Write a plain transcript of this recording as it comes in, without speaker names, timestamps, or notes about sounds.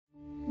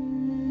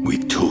We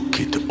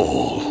took it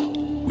all.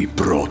 We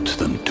brought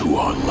them to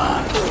our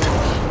land.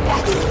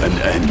 An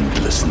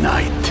endless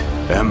night,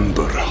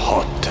 ember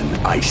hot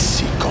and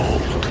icy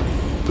cold.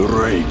 The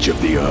rage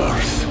of the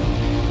earth.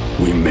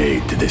 We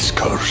made this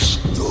curse.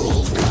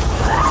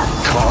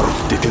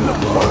 Carved it in the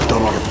blood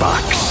on our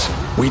backs.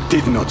 We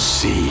did not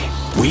see.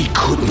 We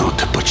could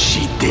not, but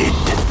she did.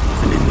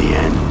 And in the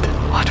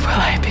end... What will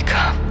I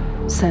become?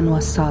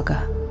 Senua's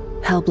Saga.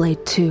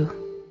 Hellblade 2.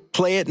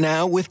 Play it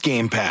now with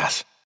Game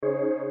Pass.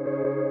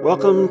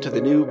 Welcome to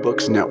the New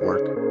Books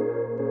Network.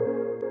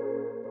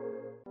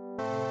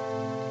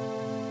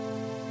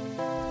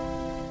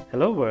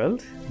 Hello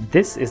world,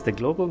 this is the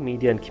Global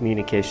Media and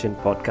Communication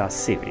podcast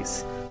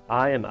series.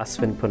 I am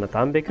Aswin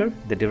Punathambekar,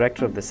 the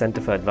Director of the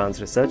Center for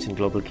Advanced Research in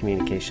Global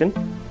Communication.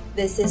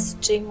 This is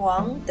Jing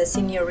Wang, the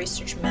Senior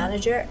Research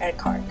Manager at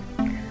CARG.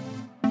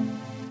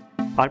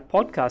 Our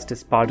podcast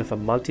is part of a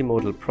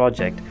multimodal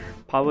project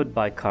powered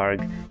by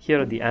CARG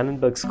here at the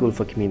Annenberg School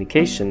for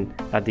Communication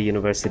at the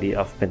University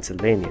of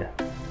Pennsylvania.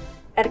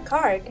 At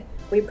CARG,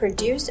 we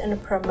produce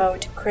and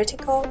promote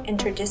critical,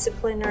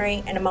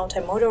 interdisciplinary, and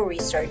multimodal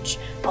research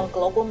on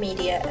global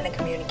media and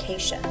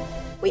communication.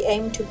 We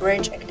aim to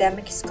bridge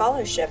academic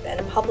scholarship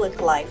and public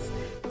life,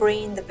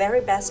 bringing the very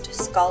best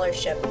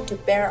scholarship to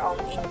bear on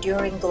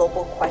enduring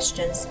global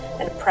questions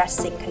and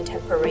pressing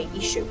contemporary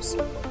issues.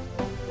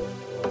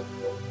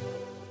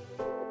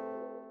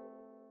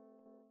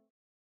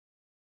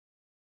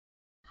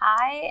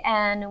 Hi,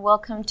 and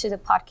welcome to the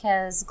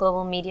podcast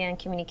Global Media and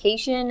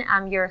Communication.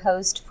 I'm your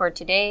host for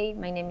today.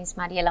 My name is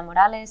Mariela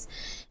Morales,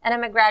 and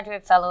I'm a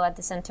graduate fellow at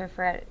the Center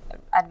for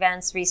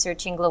Advanced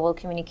Research in Global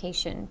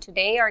Communication.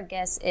 Today, our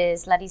guest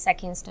is Larissa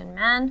Kingston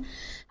Mann.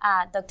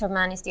 Dr.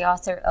 Mann is the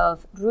author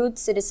of Root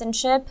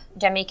Citizenship,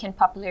 Jamaican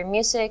Popular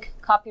Music,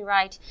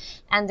 Copyright,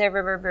 and the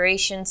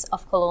Reverberations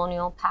of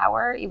Colonial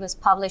Power. It was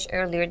published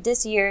earlier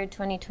this year,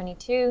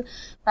 2022,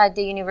 by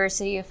the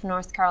University of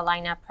North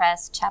Carolina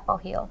Press, Chapel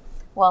Hill.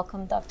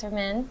 Welcome, Dr.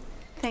 Mann.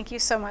 Thank you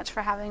so much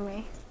for having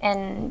me.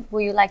 And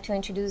would you like to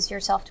introduce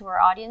yourself to our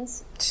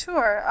audience?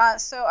 Sure.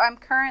 So I'm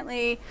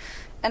currently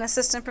an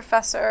assistant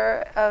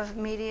professor of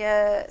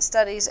media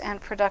studies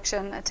and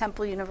production at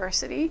Temple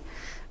University.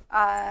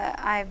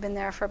 I've been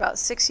there for about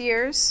 6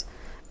 years.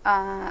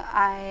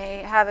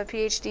 I have a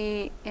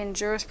PhD in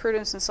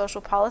jurisprudence and social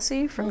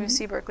policy from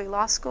UC Berkeley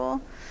Law School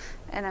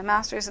and a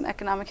master's in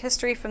economic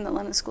history from the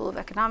London School of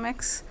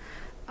Economics.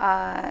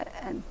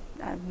 And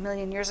a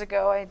million years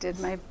ago, I did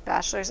my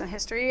bachelor's in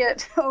history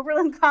at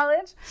Oberlin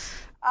College.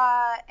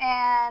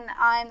 And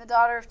I'm the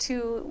daughter of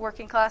two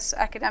working class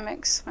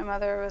academics. My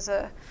mother was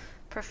a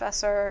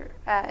professor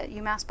at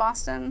UMass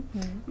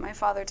Boston. My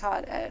father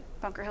taught at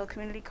Bunker Hill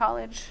Community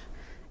College.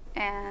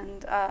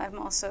 And I've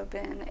also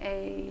been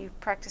a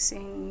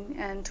practicing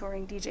and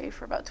touring DJ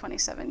for about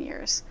 27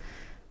 years.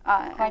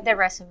 Quite the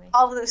resume.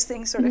 All of those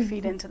things sort of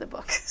feed into the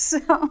book. So.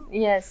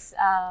 Yes,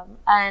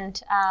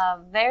 and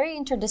very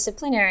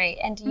interdisciplinary.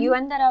 And you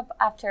ended up,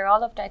 after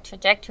all of that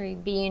trajectory,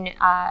 being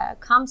a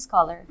comm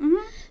scholar.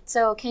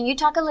 So can you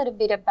talk a little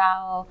bit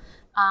about,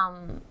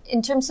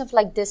 in terms of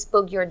like this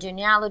book, your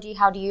genealogy,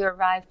 how do you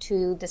arrive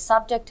to the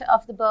subject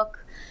of the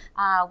book?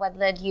 What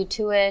led you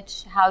to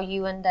it? How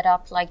you ended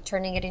up like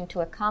turning it into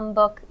a comm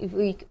book?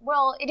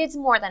 Well, it is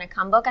more than a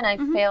comm book, and I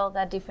feel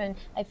that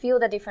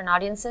different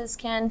audiences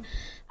can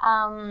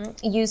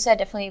use it.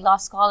 Definitely, law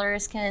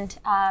scholars can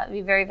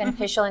be very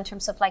beneficial in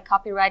terms of like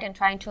copyright and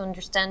trying to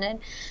understand it,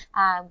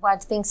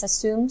 what things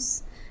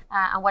assumes.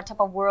 And what type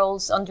of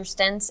worlds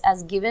understands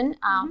as given.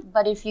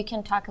 But if you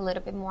can talk a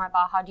little bit more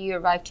about how do you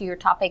arrive to your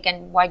topic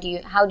and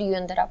how do you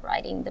ended up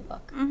writing the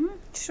book?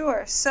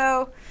 Sure.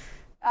 So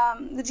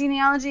the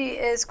genealogy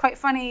is quite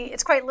funny.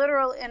 It's quite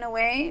literal in a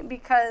way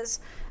because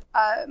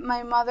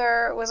my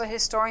mother was a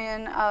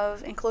historian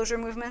of enclosure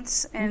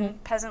movements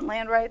and peasant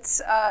land rights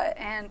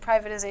and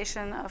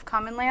privatization of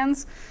common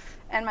lands.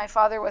 And my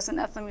father was an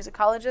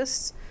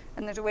ethnomusicologist.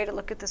 And there's a way to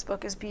look at this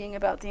book as being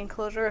about the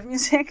enclosure of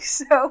music.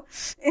 So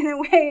in a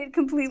way, it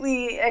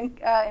completely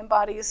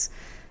embodies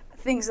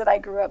things that I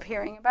grew up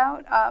hearing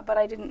about. But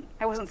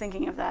I wasn't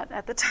thinking of that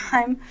at the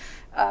time,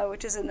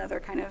 which is another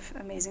kind of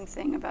amazing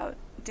thing about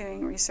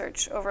doing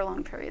research over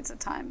long periods of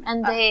time.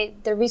 And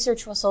the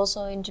research was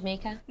also in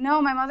Jamaica?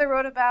 No, my mother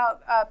wrote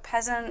about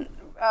peasant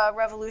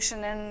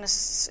revolution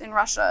in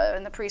Russia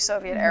in the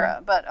pre-Soviet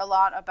era, but a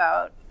lot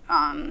about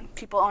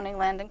people owning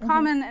land in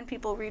common and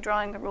people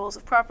redrawing the rules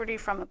of property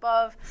from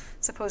above,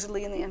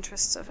 supposedly in the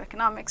interests of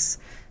economics,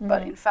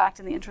 but in fact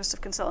in the interest of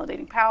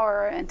consolidating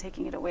power and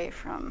taking it away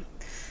from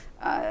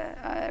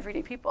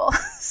everyday people.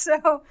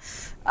 So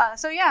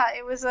yeah,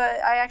 it was.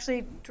 I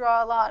actually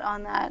draw a lot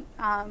on that,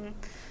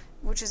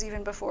 which is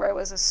even before I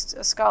was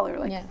a scholar,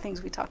 like the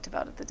things we talked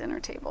about at the dinner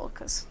table,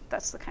 because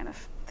that's the kind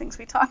of things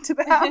we talked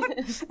about at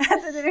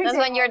the dinner table. That's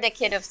when you're the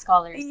kid of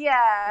scholars.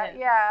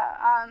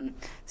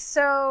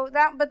 So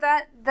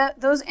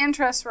those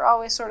interests were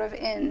always sort of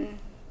in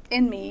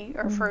me,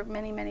 or for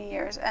many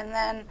years, and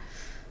then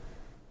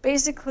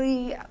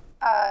basically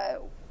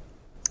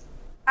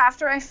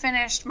after I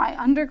finished my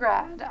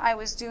undergrad, I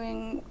was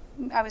getting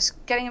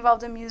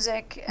involved in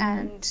music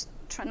and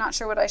not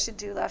sure what I should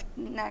do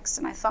next,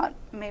 and I thought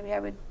maybe I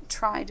would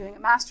try doing a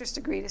master's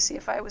degree to see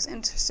if I was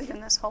interested in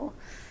this whole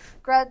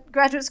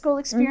graduate school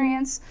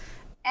experience.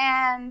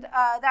 And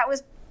that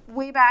was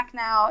way back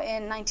now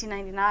in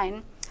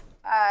 1999,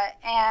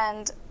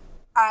 and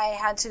I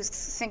had to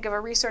think of a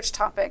research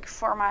topic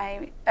for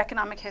my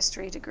economic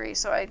history degree.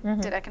 So I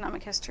did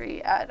economic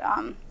history at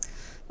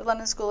the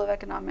London School of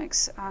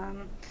Economics.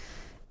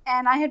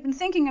 And I had been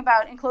thinking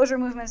about enclosure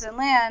movements in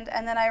land,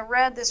 and then I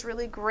read this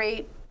really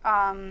great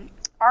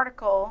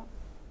article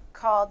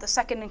called The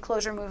Second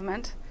Enclosure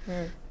Movement,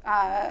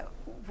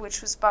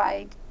 which was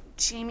by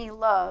Jamie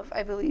Love,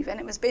 I believe, and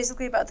it was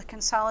basically about the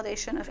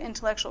consolidation of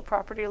intellectual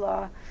property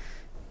law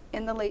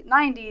in the late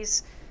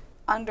 90s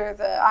under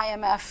the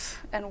IMF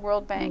and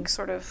World Bank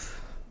sort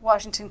of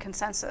Washington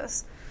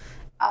consensus.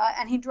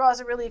 And he draws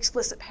a really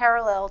explicit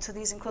parallel to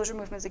these enclosure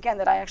movements, again,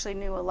 that I actually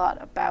knew a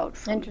lot about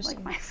from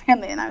like my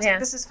family. And I was like,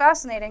 this is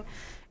fascinating.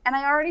 And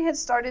I already had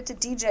started to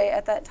DJ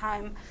at that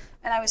time,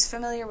 and I was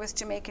familiar with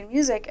Jamaican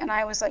music. And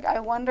I was like, I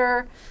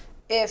wonder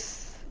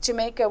if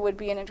Jamaica would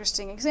be an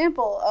interesting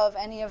example of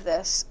any of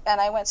this. And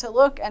I went to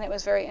look, and it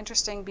was very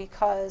interesting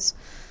because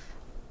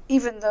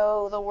even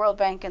though the World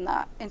Bank and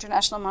the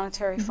International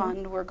Monetary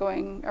Fund were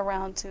going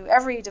around to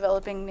every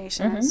developing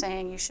nation and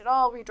saying you should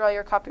all redraw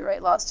your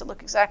copyright laws to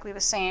look exactly the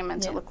same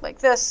and to look like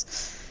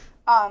this.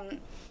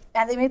 And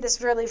they made this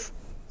really,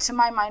 to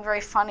my mind,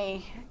 very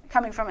funny,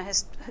 coming from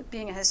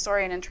being a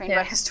historian and trained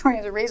by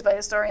historians or raised by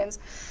historians,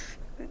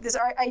 this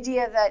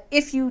idea that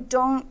if you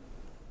don't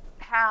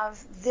have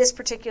this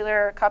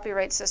particular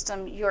copyright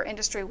system, your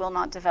industry will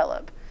not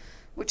develop,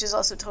 which is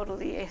also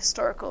totally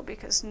ahistorical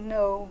because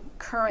no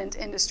current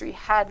industry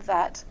had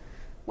that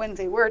when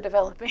they were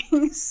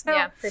developing. So,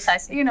 yeah,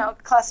 precisely. You know,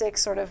 classic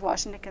sort of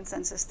Washington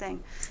consensus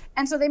thing.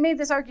 And so they made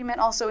this argument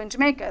also in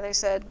Jamaica. They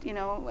said, you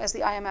know, as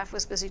the IMF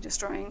was busy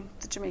destroying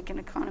the Jamaican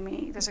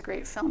economy, there's a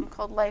great film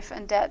called Life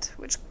and Debt,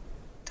 which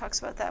talks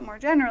about that more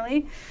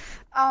generally.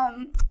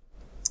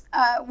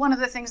 One of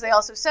the things they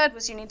also said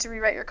was you need to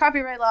rewrite your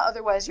copyright law,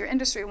 otherwise your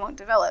industry won't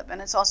develop.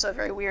 And it's also a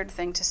very weird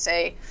thing to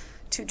say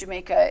to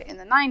Jamaica in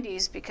the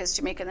 90s, because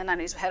Jamaica in the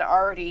 90s had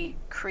already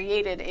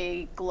created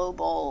a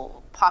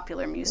global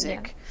popular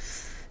music,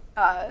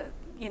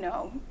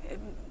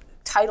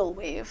 tidal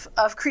wave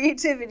of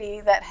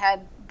creativity that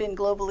had been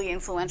globally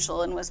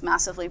influential and was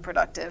massively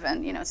productive.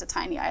 And, you know, it's a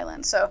tiny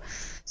island. So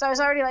I was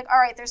already like, all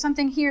right, there's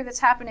something here that's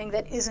happening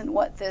that isn't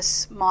what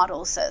this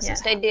model says is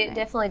happening.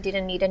 Definitely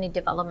didn't need any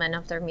development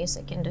of their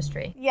music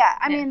industry. Yeah,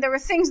 I mean, there were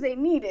things they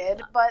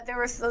needed, but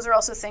those are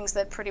also things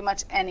that pretty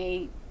much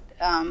any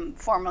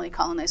formerly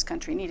colonized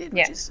country needed,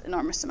 which is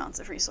enormous amounts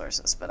of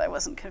resources. But I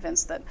wasn't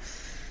convinced that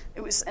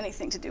it was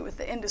anything to do with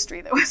the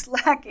industry that was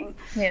lacking.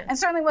 Yeah. And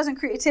certainly wasn't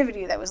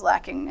creativity that was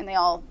lacking. And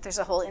there's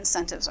a whole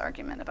incentives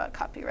argument about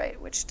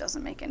copyright, which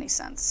doesn't make any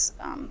sense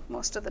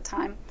most of the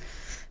time.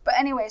 But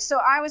anyway, so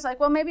I was like,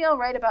 well, maybe I'll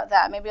write about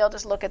that. Maybe I'll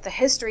just look at the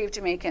history of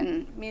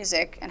Jamaican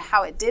music and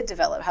how it did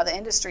develop, how the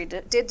industry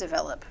did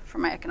develop for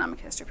my economic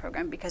history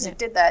program, because it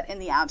did that in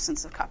the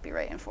absence of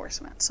copyright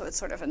enforcement. So it's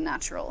sort of a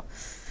natural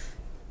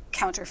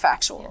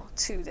counterfactual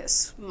to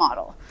this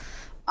model.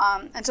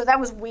 And so that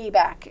was way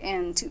back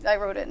I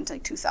wrote it in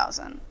like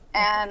 2000.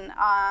 And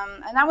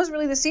that was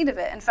really the seed of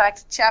it. In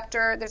fact,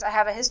 I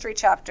have a history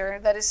chapter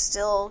that is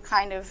still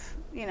kind of,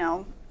 you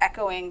know,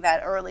 echoing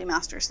that early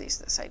master's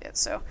thesis I did.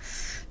 So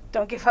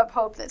don't give up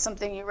hope that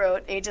something you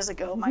wrote ages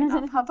ago might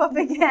not pop up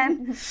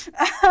again.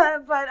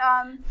 But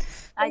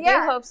I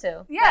do hope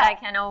so. Yeah. That I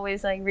can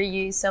always like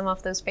reuse some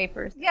of those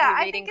papers that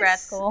you read in grad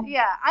school.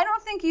 Yeah, I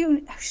don't think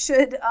you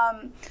should,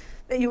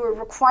 that you were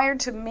required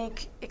to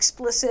make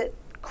explicit,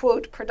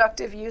 quote,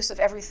 productive use of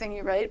everything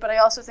you write, but I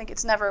also think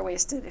it's never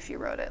wasted if you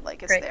wrote it,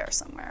 like it's there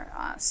somewhere.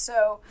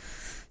 So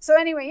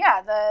anyway,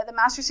 the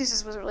master's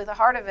thesis was really the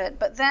heart of it,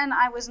 but then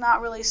I was not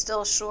really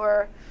still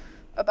sure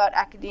about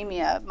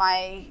academia.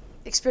 My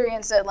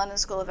experience at London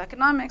School of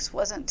Economics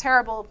wasn't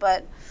terrible,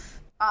 but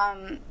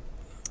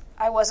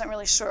I wasn't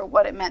really sure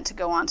what it meant to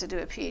go on to do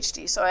a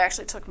PhD, so I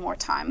actually took more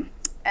time,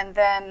 and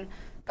then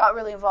got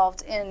really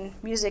involved in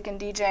music and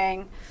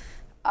DJing,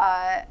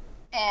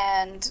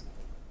 and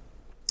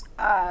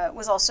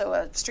was also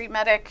a street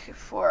medic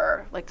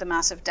for like the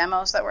massive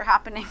demos that were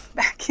happening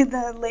back in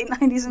the late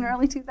 90s and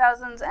early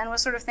 2000s, and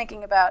was sort of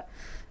thinking about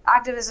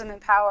activism and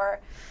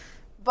power,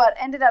 but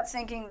ended up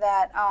thinking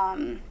that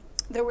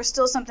there was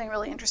still something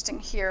really interesting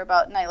here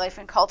about nightlife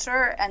and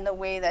culture and the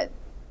way that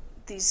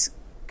these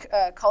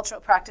cultural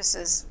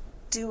practices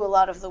do a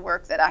lot of the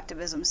work that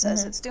activism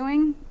says it's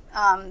doing.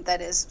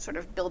 That is sort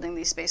of building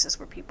these spaces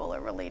where people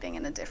are relating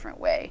in a different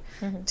way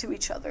to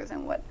each other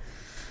than what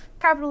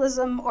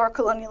capitalism or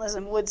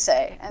colonialism would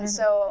say. And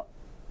so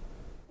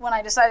when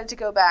I decided to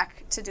go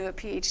back to do a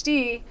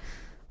PhD,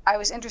 I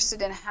was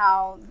interested in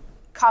how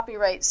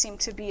copyright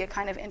seemed to be a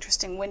kind of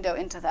interesting window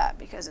into that,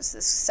 because it's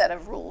this set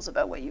of rules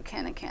about what you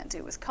can and can't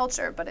do with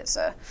culture, but it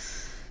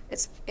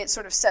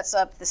sort of sets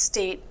up the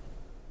state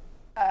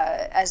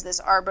as this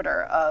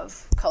arbiter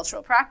of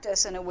cultural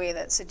practice in a way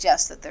that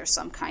suggests that there's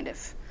some kind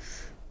of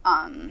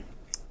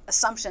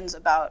assumptions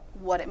about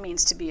what it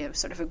means to be a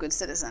sort of a good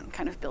citizen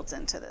kind of built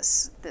into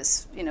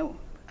this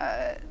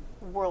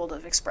world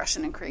of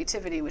expression and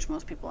creativity, which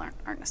most people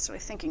aren't necessarily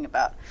thinking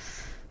about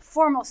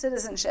formal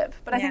citizenship.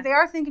 But I think they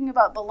are thinking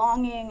about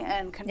belonging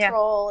and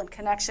control and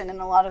connection and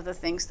a lot of the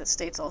things that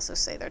states also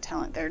say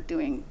they're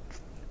doing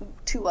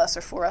to us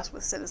or for us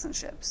with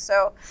citizenship.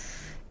 So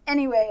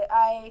anyway,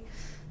 I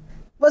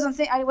wasn't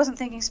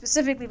thinking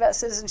specifically about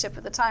citizenship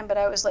at the time, but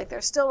I was like,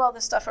 there's still all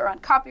this stuff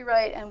around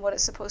copyright and what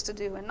it's supposed to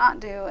do and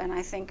not do. And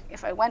I think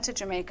if I went to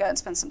Jamaica and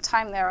spent some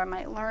time there, I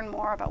might learn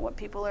more about what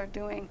people are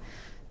doing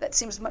that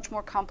seems much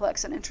more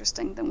complex and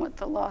interesting than what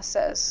the law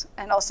says.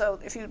 And also,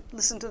 if you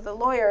listen to the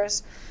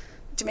lawyers,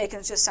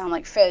 Jamaicans just sound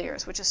like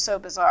failures, which is so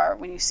bizarre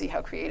when you see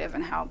how creative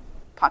and how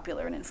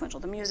popular and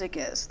influential the music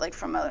is. Like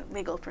from a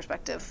legal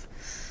perspective,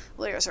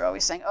 lawyers are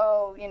always saying,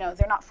 oh,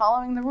 they're not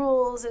following the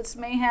rules, it's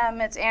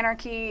mayhem, it's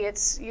anarchy,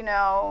 it's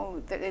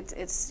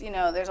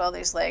there's all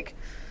these like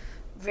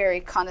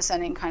very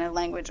condescending kind of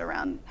language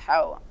around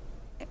how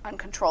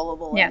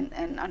uncontrollable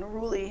and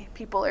unruly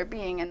people are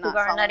being and not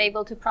following. Not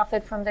able to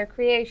profit from their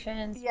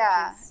creations.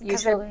 Yeah,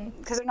 because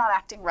they're not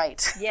acting right.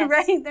 Yes.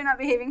 Right? They're not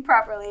behaving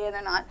properly and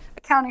they're not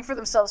accounting for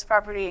themselves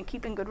properly and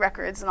keeping good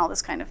records and all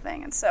this kind of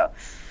thing. And so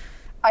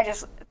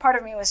part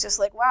of me was just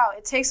like, wow,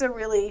 it takes a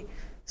really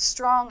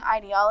strong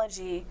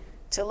ideology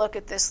to look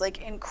at this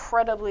like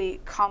incredibly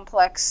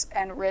complex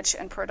and rich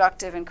and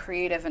productive and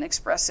creative and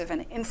expressive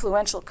and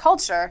influential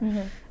culture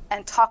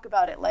and talk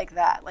about it like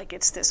that. Like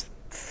it's this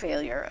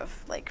failure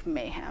of like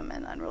mayhem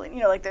and unruly,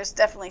 like there's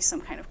definitely some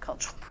kind of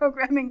cultural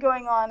programming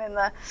going on in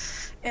the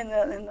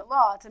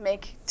law to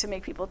make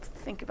people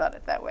think about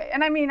it that way.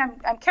 And I mean,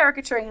 I'm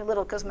caricaturing a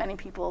little because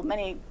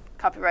many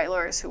copyright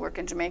lawyers who work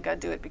in Jamaica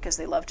do it because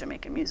they love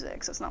Jamaican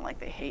music, so it's not like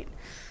they hate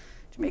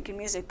Jamaican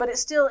music. But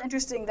it's still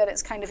interesting that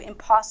it's kind of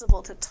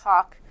impossible to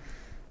talk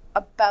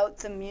about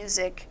the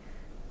music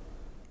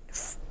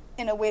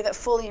in a way that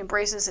fully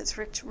embraces its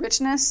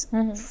richness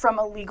from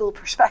a legal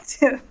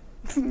perspective.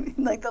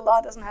 Like the law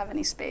doesn't have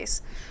any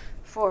space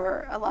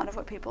for a lot of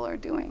what people are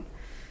doing.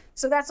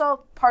 So that's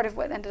all part of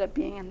what ended up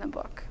being in the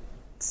book.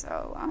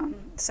 So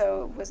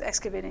was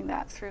excavating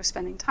that through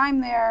spending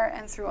time there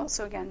and through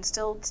also, again,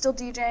 still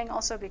DJing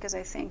also, because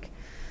I think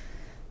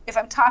if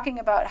I'm talking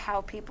about how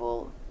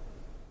people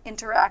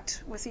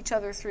interact with each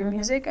other through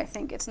music, I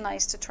think it's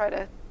nice to try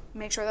to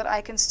make sure that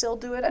I can still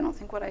do it. I don't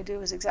think what I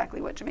do is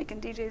exactly what Jamaican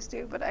DJs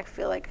do, but I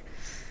feel like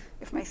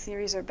if my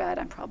theories are bad,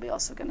 I'm probably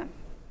also going to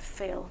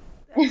fail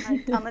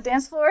on the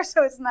dance floor.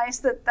 So it's nice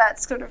that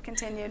that's sort of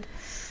continued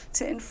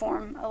to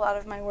inform a lot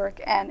of my work,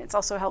 and it's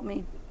also helped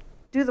me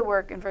do the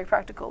work in very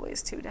practical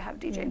ways too, to have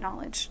DJ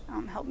knowledge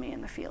help me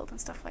in the field and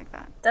stuff like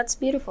that. That's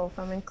beautiful,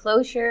 from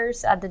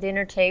enclosures at the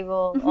dinner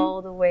table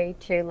all the way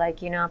to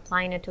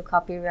applying it to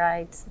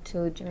copyrights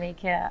to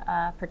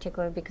Jamaica,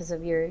 particularly because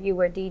of you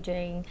were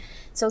DJing.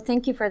 So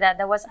thank you for that.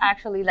 That was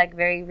actually like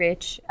very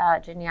rich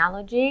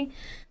genealogy.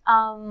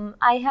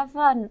 I have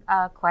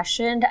a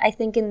question. I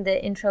think in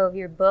the intro of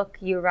your book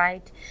you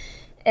write,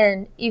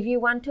 and if you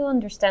want to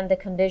understand the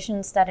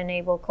conditions that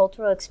enable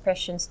cultural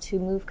expressions to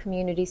move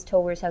communities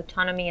towards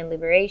autonomy and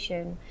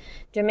liberation,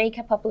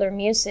 Jamaica popular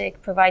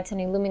music provides an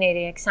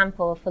illuminating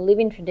example of a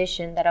living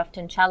tradition that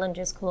often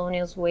challenges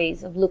colonial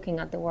ways of looking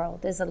at the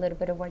world. This is a little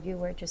bit of what you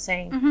were just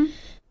saying.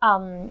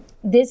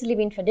 This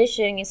living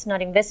tradition is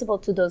not invisible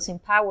to those in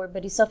power,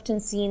 but is often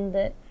seen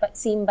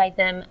by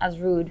them as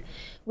rude,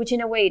 which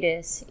in a way it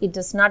is. It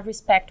does not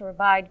respect or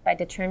abide by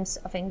the terms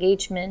of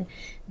engagement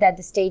that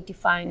the state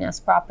defines as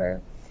proper.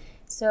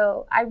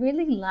 So I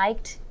really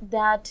liked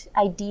that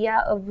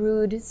idea of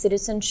rude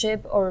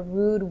citizenship or a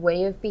rude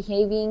way of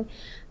behaving,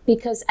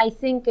 because I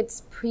think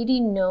it's pretty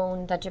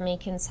known that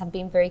Jamaicans have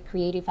been very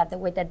creative at the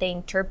way that they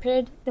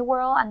interpret the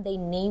world and they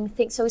name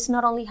things. So it's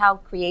not only how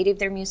creative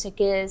their music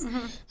is,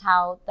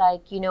 how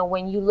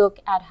when you look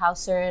at how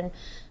certain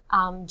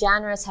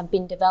genres have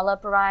been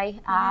developed, right?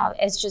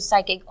 It's just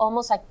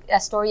almost like a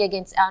story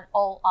against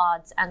all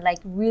odds, and like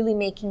really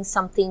making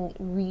something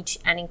rich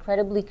and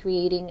incredibly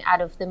creating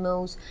out of the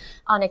most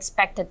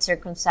unexpected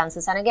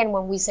circumstances. And again,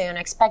 when we say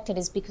unexpected,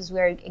 is because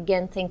we're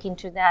again thinking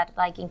to that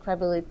like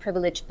incredibly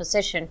privileged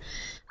position.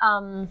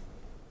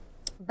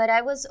 But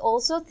I was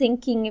also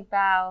thinking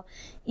about,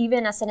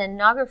 even as an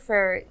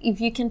ethnographer,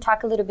 if you can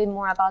talk a little bit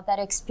more about that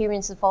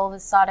experience of all of a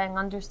sudden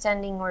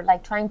understanding or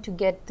like trying to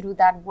get through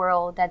that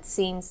world that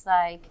seems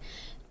like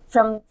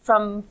from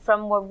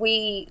what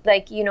we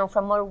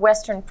from more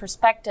Western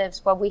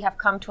perspectives, what we have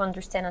come to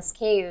understand as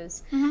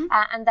chaos.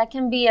 And that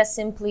can be as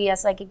simply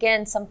as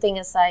something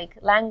as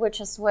language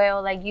as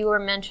well. Like you were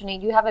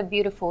mentioning, you have a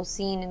beautiful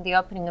scene in the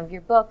opening of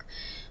your book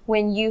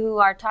when you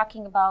are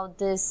talking about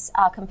this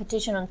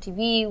competition on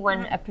TV,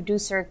 when a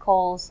producer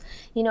calls,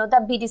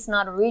 that beat is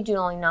not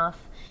original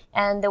enough.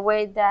 And the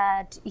way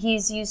that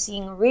he's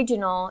using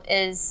original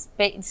is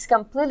it's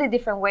completely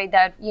different way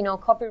that, you know,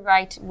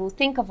 copyright will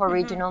think of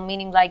original,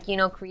 meaning like, you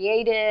know,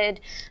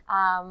 created,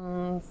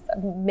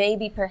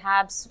 maybe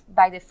perhaps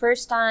by the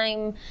first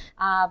time,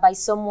 by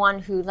someone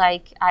who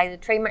like either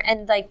trademark,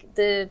 and like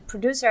the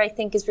producer, I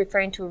think, is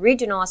referring to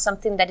original as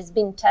something that has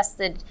been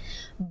tested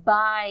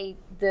by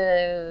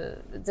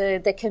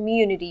the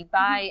community,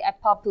 by a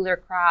popular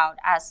crowd,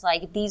 as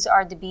like these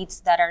are the beats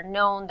that are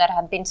known, that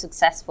have been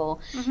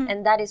successful,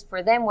 and that is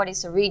for them what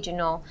is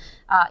original.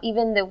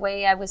 Even the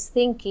way I was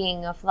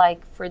thinking of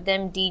like for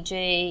them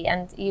DJ,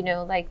 and you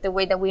know, like the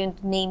way that we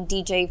name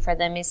DJ for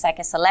them is like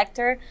a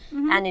selector,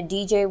 and a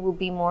DJ will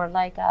be more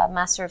like a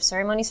master of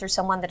ceremonies or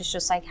someone that is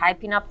just like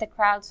hyping up the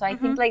crowd. So I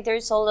think like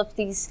there's all of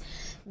these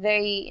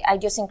very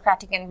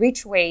idiosyncratic and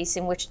rich ways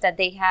in which that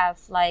they have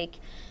like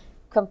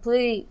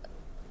completely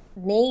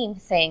name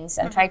things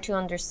and try to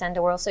understand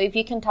the world. So if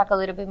you can talk a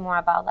little bit more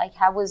about like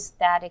how was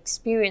that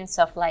experience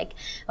of like,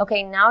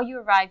 okay, now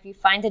you arrive, you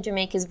find that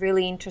Jamaica is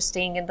really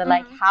interesting, and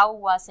like how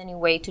was any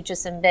way to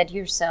just embed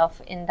yourself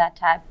in that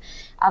type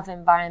of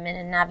environment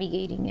and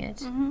navigating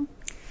it?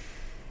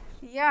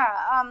 Yeah,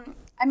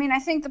 I mean, I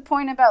think the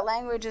point about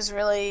language is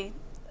really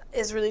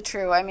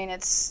true. I mean,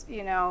 it's,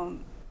 you know,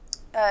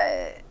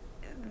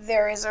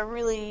 there is a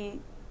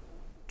really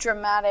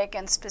dramatic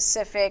and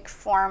specific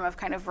form of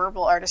kind of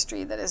verbal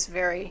artistry that is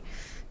very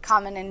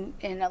common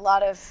in a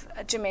lot of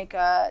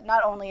Jamaica,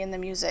 not only in the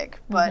music,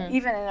 but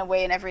even in a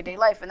way in everyday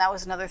life. And that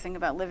was another thing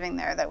about living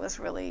there that was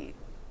really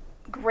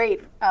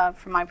great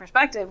from my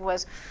perspective,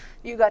 was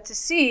you got to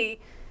see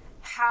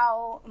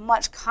how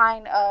much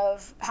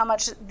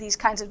these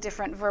kinds of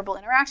different verbal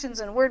interactions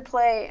and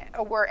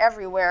wordplay were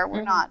everywhere.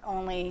 Were not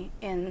only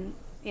in,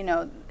 you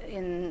know,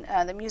 in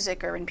the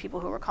music or in people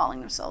who were calling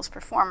themselves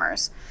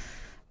performers.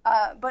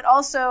 But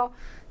also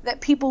that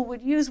people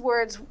would use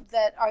words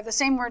that are the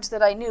same words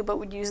that I knew, but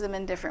would use them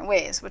in different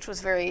ways, which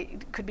was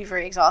could be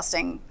very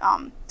exhausting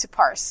to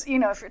parse, you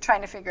know, if you're trying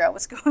to figure out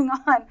what's going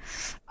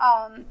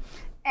on.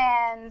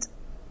 And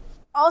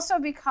also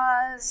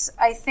because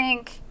I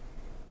think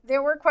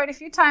there were quite a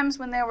few times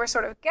when there were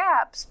sort of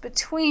gaps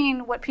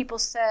between what people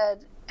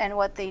said and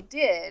what they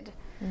did.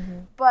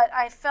 But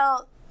I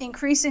felt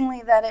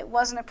increasingly that it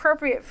wasn't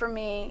appropriate for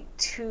me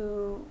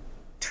to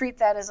treat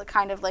that as a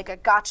kind of like a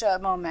gotcha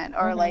moment,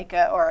 or like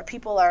or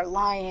people are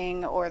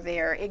lying or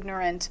they're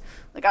ignorant.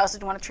 Like I also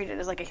didn't want to treat it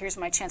as like a here's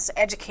my chance to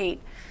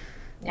educate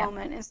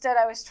moment. Instead,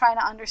 I was trying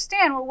to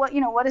understand, well,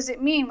 what does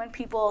it mean when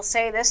people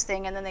say this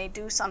thing and then they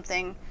do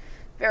something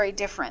very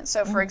different?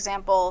 So for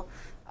example,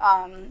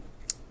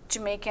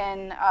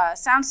 Jamaican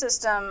sound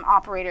system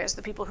operators,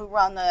 the people who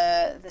run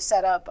the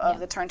setup of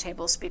the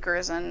turntable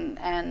speakers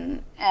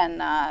and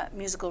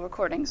musical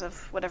recordings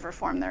of whatever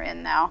form they're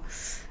in now,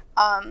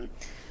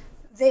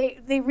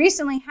 They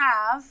recently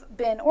have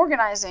been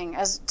organizing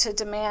to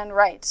demand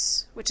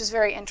rights, which is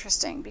very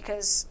interesting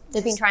because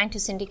they've been trying to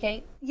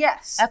syndicate.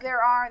 Yes,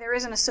 there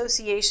is an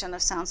association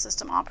of sound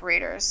system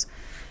operators,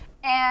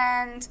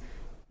 and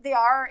they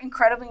are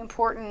incredibly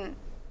important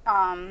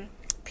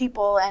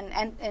people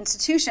and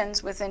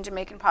institutions within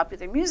Jamaican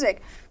popular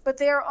music, but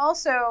they are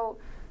also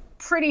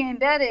pretty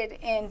embedded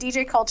in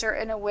DJ culture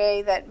in a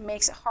way that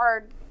makes it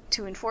hard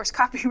to enforce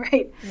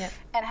copyright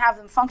and have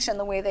them function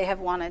the way they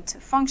have wanted to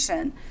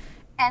function.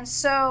 And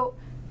so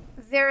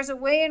there's a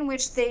way in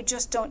which they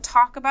just don't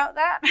talk about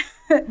that.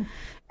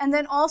 And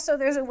then also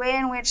there's a way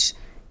in which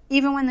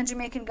even when the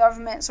Jamaican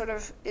government sort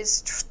of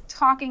is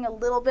talking a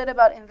little bit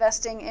about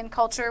investing in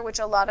culture, which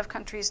a lot of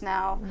countries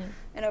now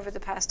and over the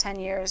past 10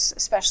 years,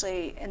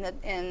 especially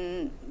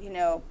in you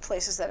know,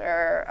 places that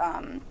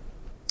are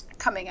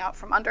coming out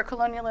from under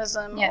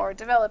colonialism or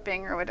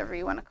developing or whatever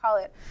you want to call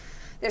it,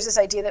 there's this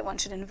idea that one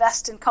should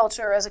invest in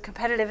culture as a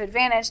competitive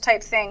advantage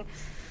type thing.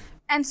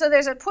 And so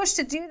there's a push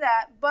to do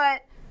that,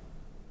 but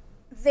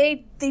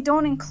they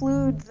don't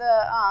include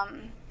the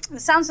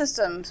sound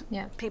systems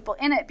people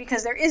in it,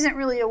 because there isn't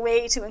really a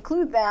way to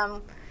include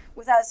them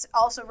without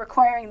also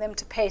requiring them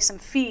to pay some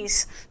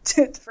fees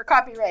for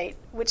copyright,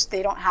 which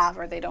they don't have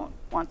or they don't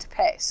want to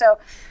pay. So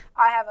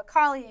I have a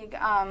colleague,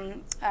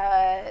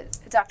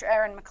 Dr.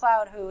 Erin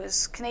McLeod, who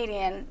is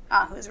Canadian,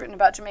 who's written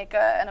about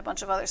Jamaica and a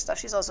bunch of other stuff.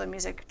 She's also a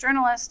music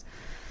journalist.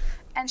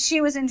 And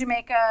she was in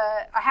Jamaica.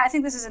 I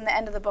think this is in the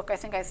end of the book. I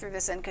think I threw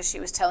this in because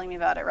she was telling me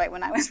about it right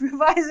when I was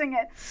revising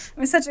it. It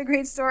was such a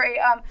great story.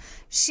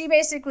 She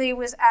basically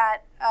was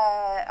at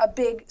a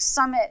big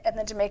summit in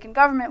the Jamaican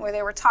government where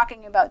they were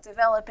talking about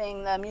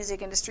developing the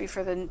music industry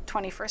for the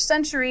 21st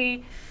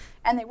century.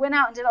 And they went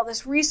out and did all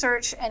this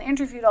research and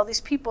interviewed all these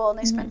people, and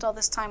they spent all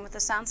this time with the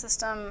Sound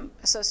System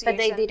Association. But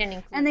they didn't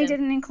include them. And they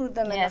didn't include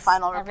them in the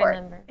final report. I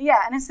remember. Yeah,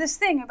 and it's this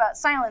thing about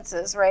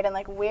silences, right? And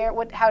like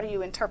how do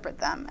you interpret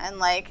them? And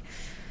like,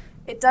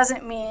 it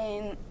doesn't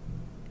mean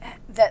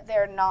that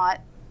they're not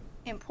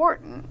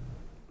important,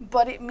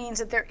 but it means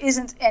that there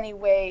isn't any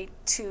way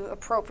to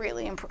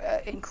appropriately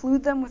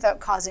include them without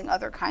causing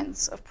other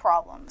kinds of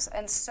problems.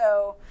 And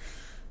so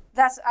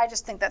I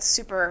just think that's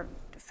super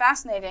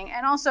fascinating,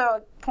 and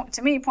also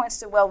to me points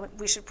to, well,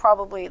 we should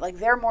probably, like,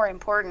 they're more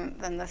important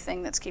than the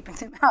thing that's keeping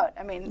them out.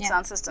 I mean,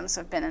 sound systems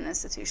have been an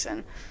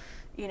institution,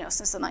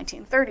 since the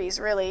 1930s,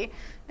 really,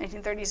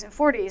 1930s and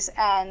 40s,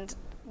 and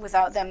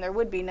without them there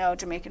would be no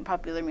Jamaican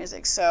popular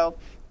music. So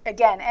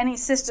again, any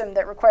system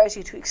that requires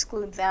you to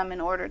exclude them in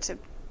order to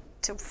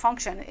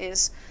function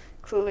is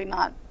clearly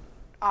not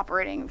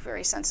operating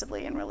very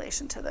sensibly in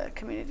relation to the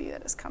community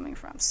that is coming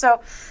from.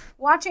 So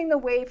watching the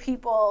way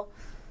people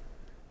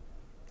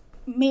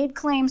made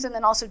claims and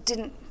then also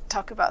didn't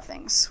talk about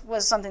things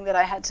was something that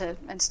I had to,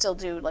 and still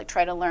do, like,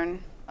 try to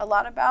learn a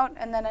lot about.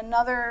 And then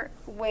another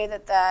way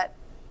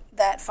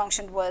that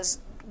functioned was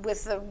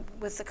with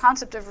the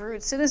concept of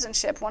rude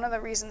citizenship. One of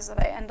the reasons that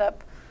I end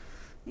up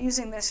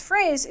using this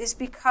phrase is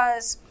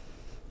because,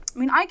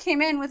 I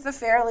came in with a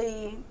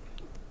fairly,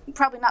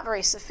 probably not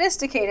very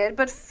sophisticated,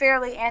 but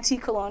fairly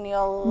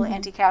anti-colonial,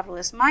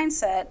 anti-capitalist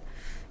mindset,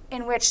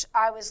 in which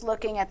I was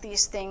looking at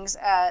these things,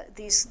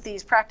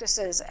 these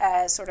practices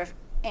as sort of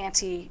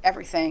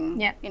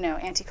anti-everything,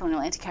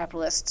 anti-colonial,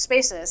 anti-capitalist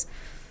spaces.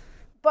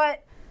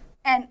 But,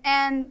 and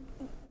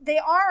they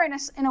are,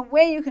 in a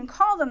way you can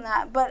call them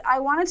that, but I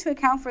wanted to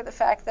account for the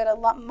fact that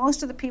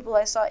most of the people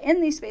I saw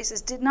in these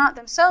spaces did not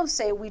themselves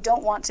say, we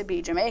don't want to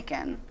be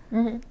Jamaican,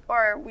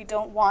 or we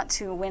don't want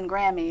to win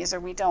Grammys, or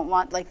we don't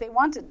want, like,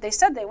 they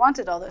said they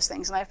wanted all those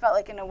things, and I felt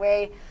like, in a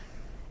way,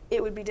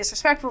 it would be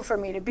disrespectful for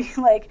me to be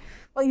like,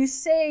 well, you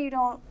say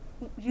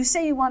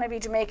you want to be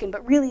Jamaican,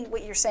 but really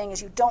what you're saying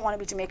is you don't want to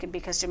be Jamaican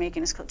because Jamaica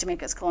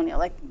is colonial.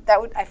 Like,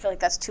 I feel like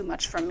that's too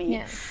much for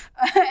me,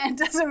 and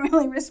doesn't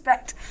really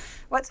respect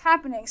what's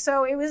happening.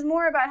 So it was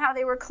more about how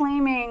they were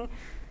claiming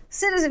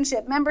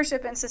citizenship,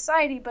 membership in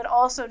society, but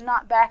also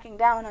not backing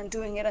down on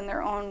doing it in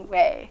their own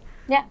way.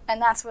 Yeah.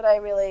 And that's what I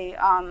really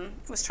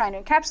was trying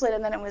to encapsulate.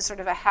 And then it was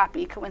sort of a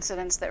happy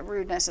coincidence that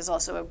rudeness is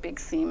also a big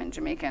theme in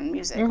Jamaican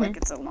music. Like,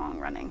 it's a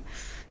long-running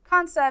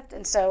concept,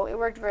 and so it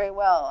worked very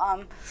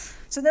well.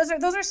 So those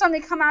are some, they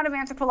come out of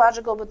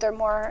anthropological, but they're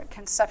more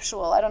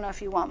conceptual. I don't know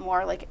if you want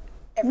more, like,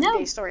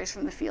 everyday stories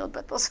from the field,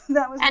 but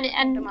that was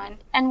to mind.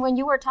 And when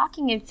you were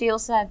talking, it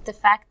feels that the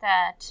fact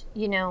that,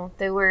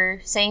 they were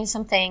saying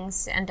some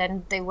things and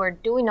then they were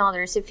doing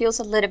others, it feels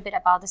a little bit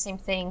about the same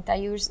thing that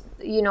we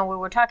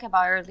were talking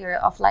about earlier,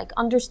 of, like,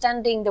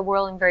 understanding the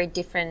world in very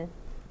different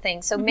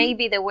thing. So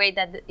maybe the way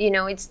that,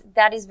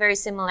 that is very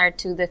similar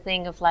to the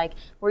thing of, like,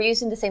 we're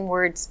using the same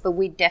words, but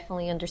we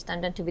definitely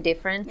understand them to be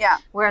different. Yeah.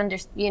 We're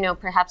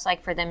perhaps,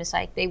 like, for them, it's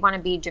like they want to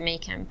be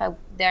Jamaican, but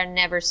they're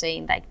never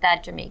saying, like,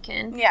 that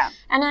Jamaican. Yeah.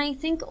 And I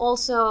think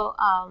also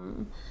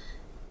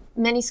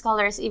many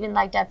scholars, even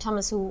like Deb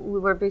Thomas, who we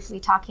were briefly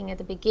talking at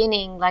the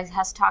beginning, like,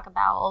 has talked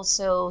about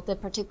also the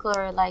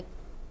particular, like,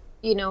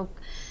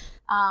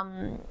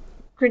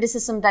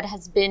 criticism that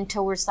has been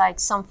towards, like,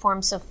 some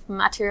forms of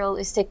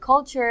materialistic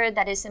culture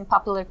that is in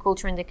popular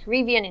culture in the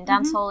Caribbean, in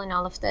dancehall and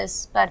all of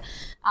this. But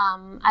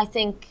I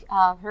think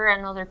her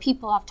and other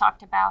people have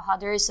talked about how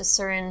there is a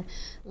certain,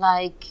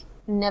 like,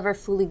 never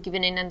fully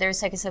given in, and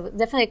there's, like I said,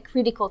 definitely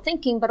critical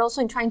thinking, but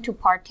also in trying to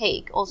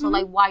partake. Also,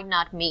 like, why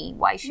not me?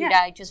 Why should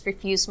I just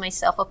refuse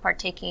myself of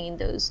partaking in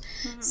those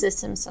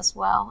systems as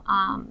well?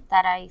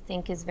 That I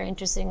think is very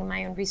interesting. In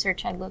my own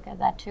research, I look at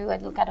that too. I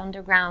look at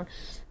underground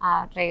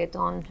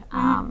reggaeton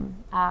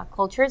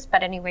cultures.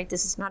 But anyway,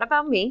 this is not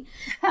about me.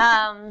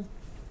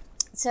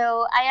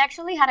 So I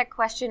actually had a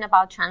question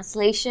about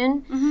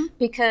translation,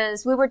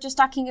 because we were just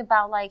talking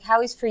about, like,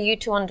 how is for you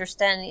to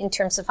understand in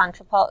terms of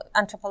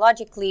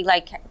anthropologically,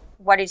 like,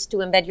 what is to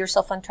embed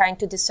yourself on trying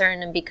to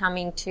discern and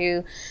becoming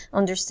to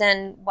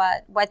understand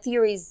what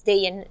theories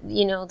they and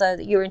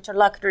your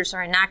interlocutors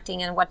are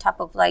enacting, and what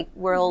type of, like,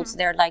 worlds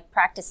they're, like,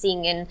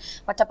 practicing, and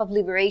what type of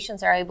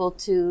liberations are able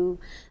to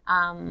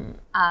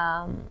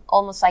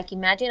almost, like,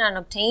 imagine and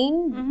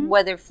obtain,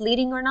 whether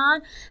fleeting or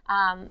not.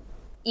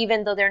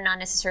 Even though they're not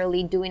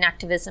necessarily doing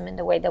activism in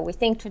the way that we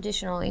think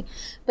traditionally.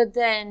 But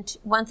then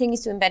one thing is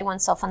to embed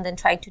oneself and then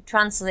try to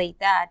translate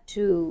that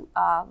to,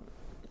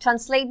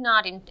 translate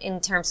not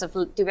in terms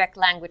of direct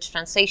language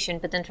translation,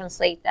 but then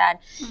translate that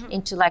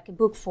into, like, a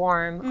book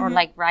form or,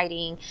 like,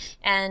 writing.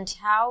 And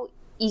how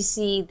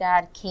easy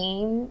that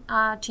came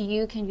to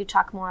you? Can you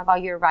talk more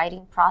about your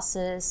writing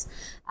process?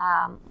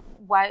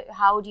 What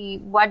do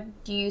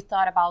you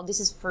thought about, this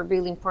is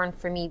really important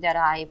for me that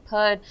I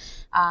put,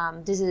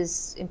 this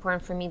is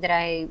important for me that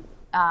I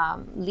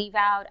leave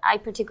out. I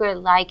particularly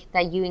like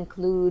that you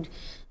include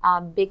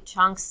big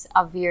chunks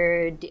of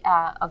your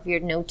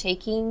note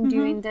taking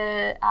during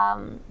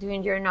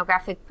your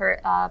ethnographic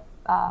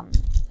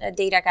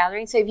data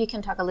gathering. So if you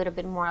can talk a little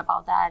bit more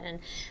about that, and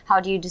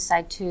how do you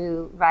decide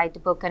to write the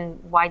book,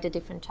 and why the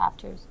different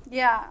chapters?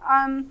 Yeah,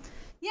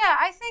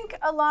 I think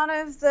a lot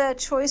of the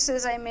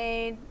choices I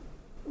made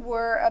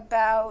were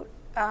about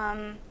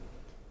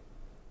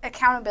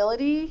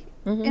accountability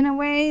in a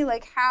way,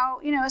 like how,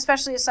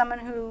 especially as someone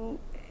who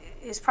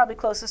is probably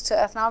closest to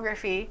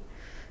ethnography,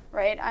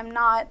 right? I'm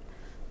not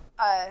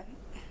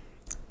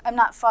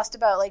fussed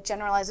about, like,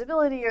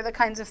 generalizability or the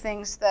kinds of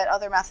things that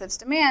other methods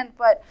demand,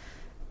 but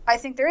I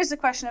think there is a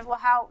question of, well,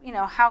 how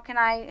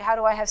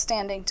do I have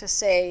standing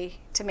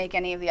to make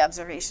any of the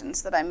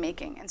observations that I'm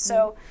making? And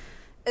so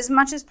as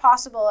much as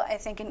possible, I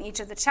think in each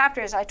of the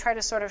chapters, I try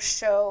to sort of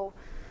show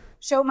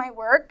my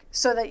work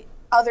so that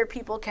other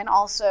people can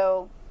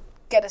also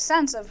get a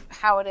sense of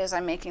how it is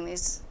I'm making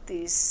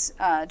these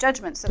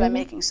judgments that I'm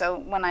making. So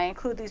when I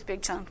include these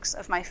big chunks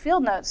of my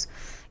field notes,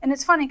 and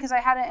it's funny because I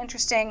had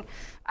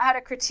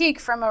a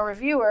critique from a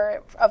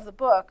reviewer of the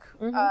book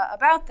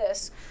about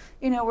this,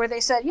 where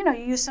they said, you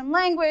use some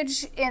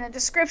language in a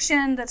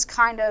description that's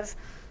kind of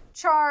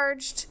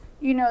charged,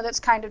 that's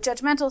kind of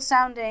judgmental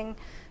sounding,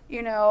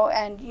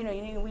 and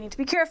we need to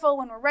be careful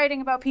when we're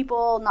writing about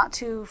people not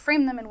to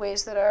frame them in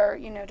ways that are,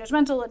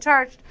 judgmental and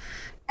charged.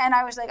 And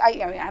I was like,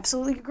 I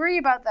absolutely agree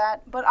about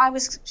that, but I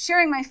was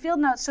sharing my field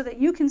notes so that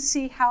you can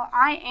see how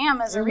I am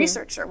as a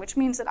researcher, which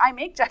means that I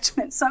make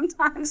judgments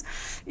sometimes,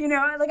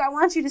 I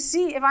want you to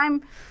see if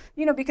I'm,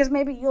 because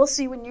maybe you'll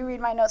see when you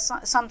read my notes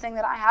something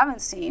that I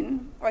haven't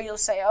seen, or you'll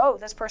say, oh,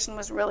 this person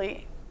was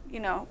really,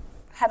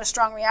 had a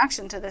strong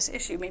reaction to this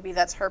issue. Maybe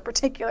that's her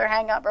particular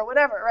hang up or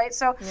whatever, right?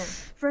 So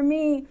for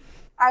me,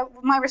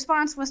 my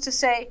response was to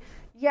say,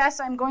 yes,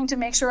 I'm going to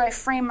make sure I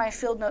frame my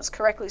field notes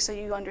correctly so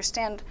you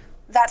understand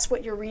that's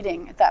what you're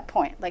reading at that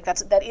point. Like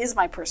that is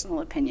my personal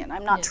opinion.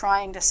 I'm not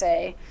trying to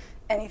say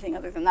anything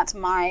other than that's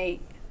my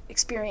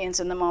experience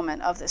in the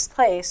moment of this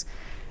place.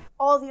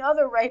 All the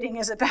other writing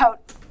is about,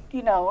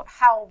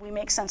 how we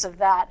make sense of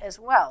that as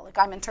well. Like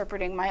I'm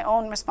interpreting my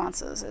own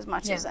responses as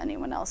much as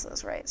anyone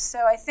else's, right? So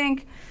I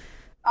think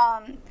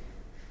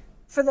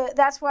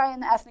that's why in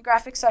the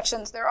ethnographic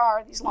sections there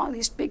are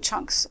these big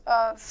chunks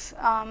of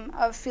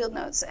field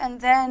notes,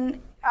 and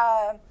then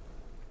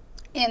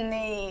in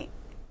the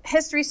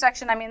history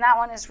section, that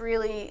one is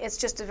really, it's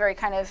just a very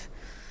kind of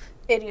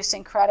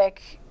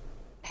idiosyncratic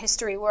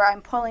history where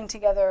I'm pulling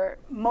together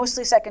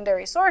mostly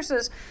secondary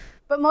sources,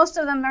 but most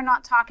of them are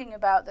not talking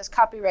about this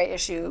copyright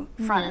issue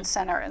front and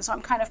center. And so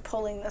I'm kind of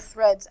pulling the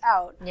threads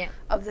out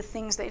of the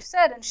things they've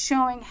said and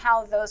showing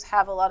how those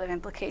have a lot of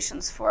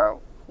implications for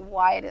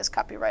why it is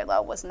copyright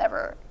law was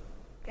never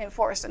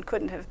enforced and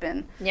couldn't have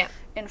been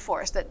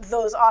enforced, that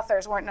those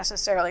authors weren't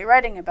necessarily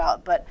writing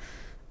about, but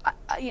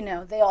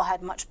they all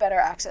had much better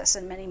access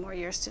and many more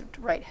years to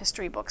write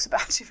history books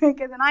about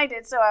Jamaica than I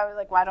did. So I was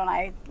like, why don't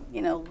I,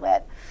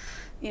 let,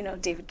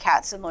 David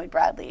Katz and Lloyd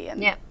Bradley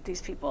and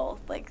these people,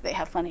 like, they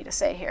have plenty to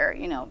say here,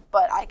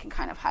 but I can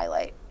kind of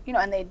highlight,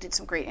 and they did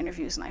some great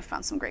interviews and I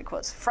found some great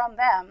quotes from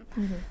them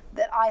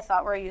that I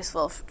thought were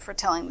useful for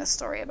telling this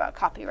story about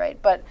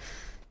copyright. But,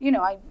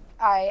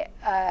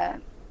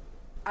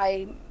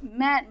 I've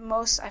met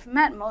most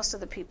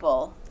of the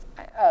people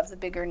of the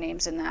bigger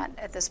names in that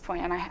at this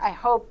point, and I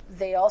hope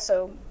they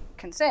also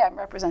can say I'm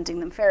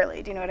representing them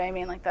fairly. Do you know what I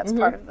mean? Like that's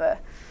part of the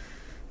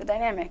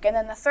dynamic. And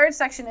then the third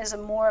section is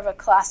more of a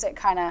classic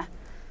kind of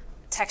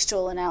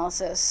textual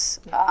analysis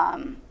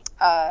where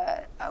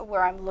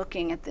I'm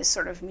looking at this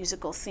sort of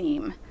musical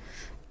theme.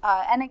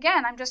 And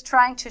again, I'm just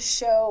trying to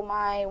show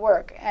my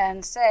work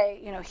and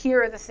say,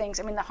 here are the things.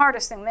 The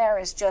hardest thing there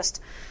is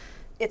just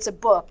it's a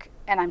book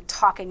and I'm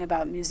talking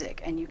about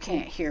music and you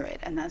can't hear it,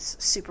 and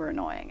that's super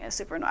annoying. It's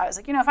super annoying. I was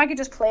like, if I could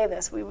just play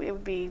this, it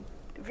would be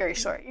very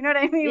short. You know what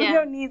I mean? We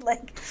don't need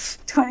like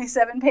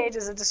 27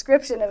 pages of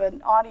description of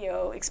an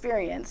audio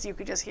experience. You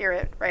could just hear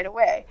it right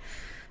away.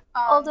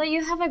 Although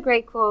you have a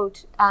great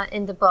quote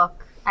in the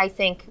book, I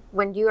think,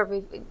 when you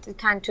are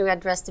kind to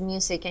address the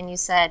music, and you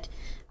said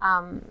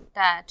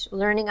that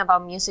learning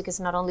about music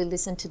is not only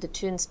listen to the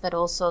tunes, but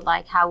also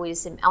like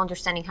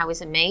understanding how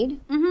is it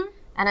made.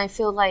 And I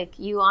feel like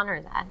you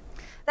honor that.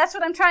 That's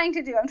what I'm trying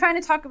to do. I'm trying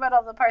to talk about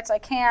all the parts I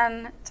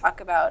can talk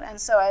about. And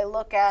so I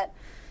look at,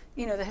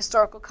 the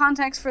historical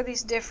context for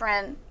these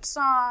different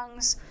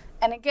songs.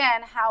 And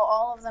again, how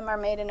all of them are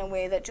made in a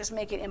way that just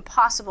make it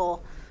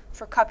impossible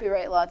for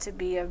copyright law to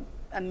be a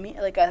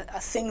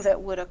thing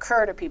that would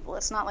occur to people.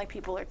 It's not like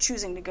people are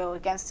choosing to go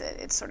against it.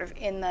 It's sort of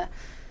in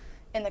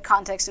the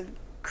context of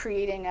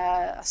creating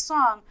a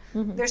song.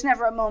 There's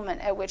never a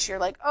moment at which you're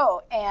like,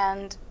 oh,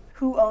 and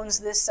who owns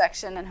this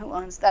section and who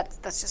owns that?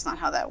 That's just not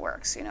how that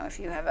works. If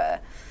you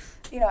have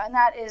and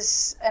that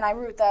is, and I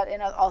root that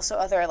in also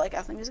other like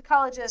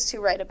ethnomusicologists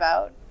who write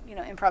about,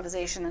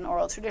 improvisation and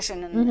oral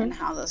tradition and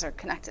how those are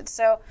connected.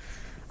 So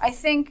I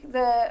think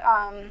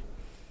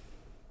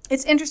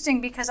it's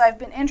interesting because I've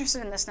been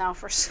interested in this now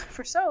for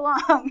so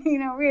long,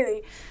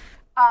 really.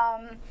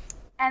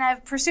 And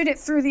I've pursued it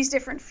through these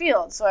different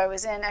fields. So I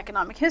was in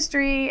economic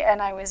history,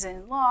 and I was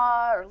in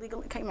law or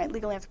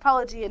legal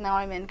anthropology, and now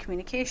I'm in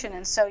communication.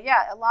 And so,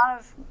 a lot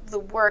of the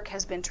work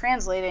has been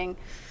translating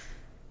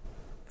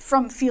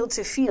from field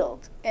to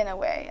field in a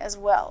way as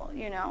well,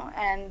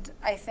 And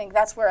I think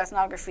that's where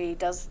ethnography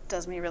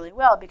does me really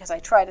well, because I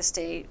try to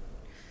stay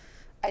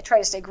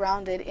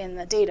grounded in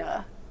the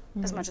data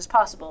as much as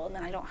possible, and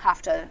then I don't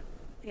have to,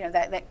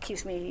 that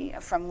keeps me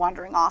from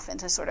wandering off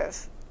into sort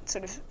of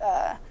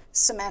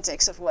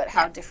semantics of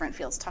how different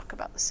fields talk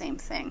about the same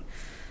thing,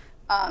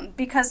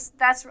 because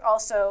that's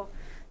also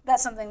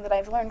that's something that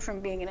I've learned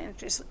from being an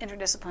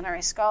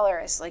interdisciplinary scholar.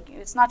 It's like,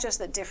 it's not just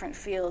that different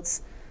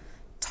fields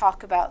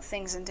talk about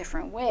things in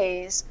different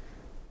ways,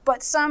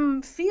 but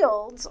some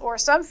fields or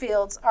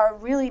subfields are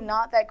really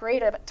not that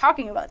great at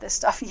talking about this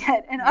stuff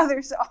yet, and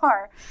others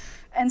are.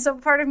 And so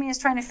part of me is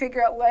trying to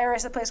figure out where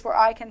is the place where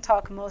I can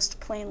talk most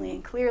plainly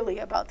and clearly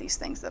about these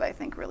things that I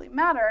think really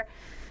matter,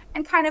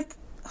 and kind of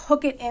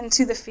hook it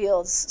into the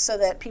fields so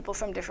that people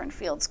from different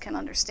fields can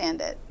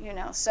understand it, you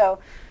know. So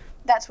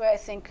that's why I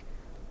think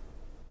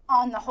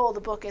on the whole the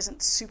book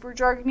isn't super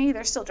jargony.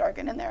 There's still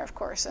jargon in there, of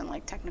course, and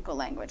like technical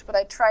language, but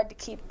I tried to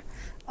keep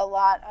a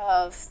lot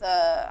of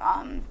the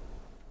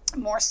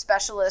more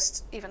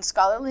specialist, even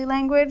scholarly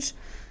language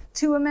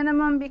to a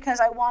minimum, because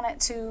I want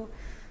it to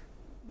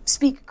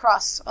speak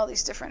across all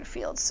these different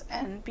fields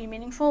and be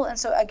meaningful. And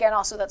so again,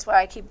 also that's why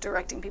I keep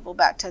directing people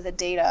back to the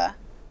data,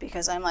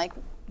 because I'm like,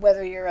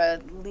 whether you're a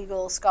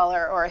legal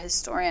scholar or a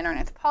historian or an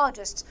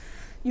anthropologist,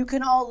 you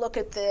can all look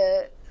at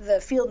the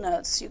field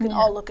notes, you can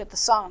all look at the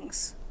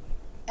songs,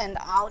 and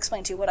I'll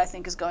explain to you what I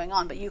think is going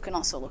on, but you can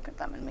also look at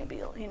them, and maybe,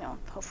 you know,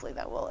 hopefully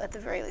that will at the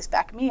very least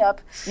back me up.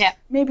 Yeah.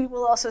 Maybe it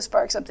will also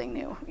spark something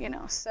new, you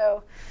know.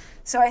 So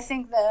I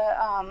think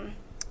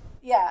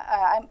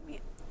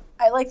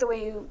I like the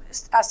way you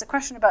asked the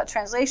question about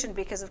translation,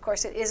 because of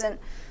course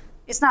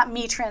it's not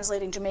me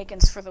translating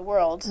Jamaicans for the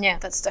world. Yeah.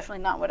 That's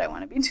definitely not what I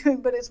want to be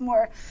doing, but it's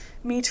more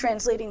me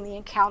translating the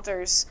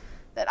encounters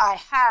that I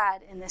had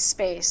in this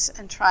space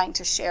and trying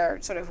to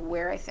share sort of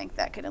where I think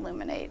that could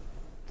illuminate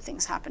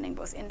things happening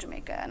both in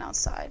Jamaica and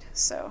outside.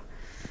 So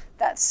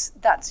that's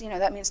you know,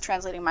 that means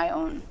translating my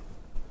own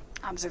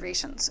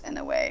observations in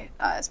a way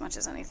as much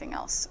as anything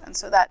else. And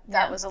so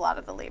that was a lot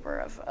of the labor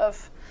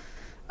of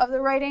the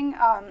writing.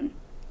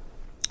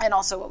 And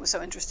also what was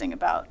so interesting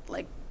about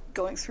like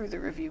going through the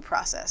review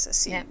process is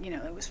seeing, you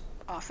know, it was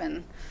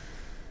often,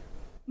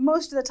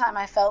 most of the time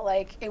I felt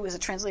like it was a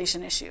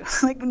translation issue.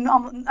 Like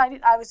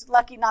I was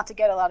lucky not to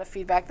get a lot of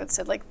feedback that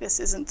said like, this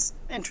isn't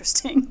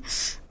interesting,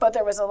 but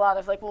there was a lot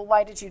of like, well,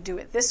 why did you do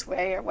it this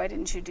way? Or why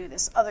didn't you do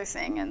this other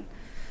thing? And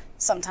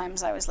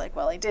sometimes I was like,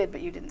 well, I did,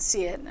 but you didn't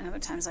see it. And other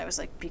times I was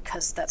like,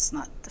 because that's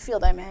not the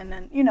field I'm in.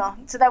 And, you know,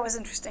 so that was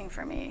interesting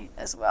for me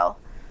as well.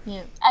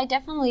 Yeah, I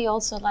definitely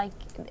also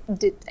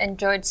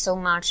enjoyed so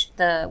much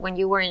when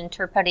you were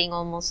interpreting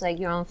almost like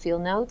your own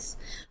field notes,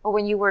 or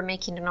when you were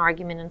making an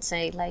argument and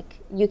say like,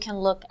 you can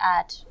look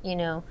at, you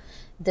know,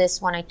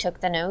 this when I took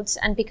the notes,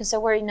 and because there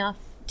were enough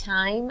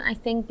time, I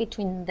think,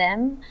 between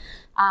them,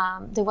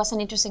 there was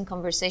an interesting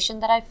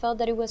conversation that I felt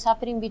that it was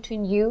happening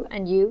between you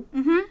and you,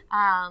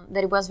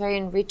 that it was very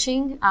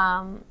enriching.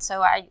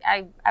 So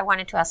I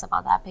wanted to ask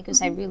about that,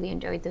 because I really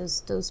enjoyed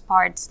those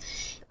parts.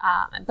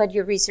 But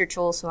your research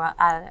also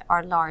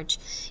are large.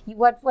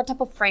 What type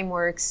of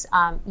frameworks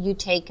you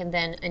take and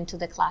then into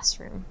the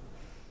classroom?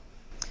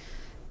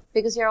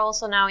 Because you're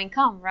also now in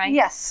COM, right?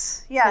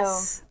 Yes.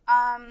 So.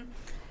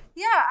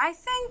 I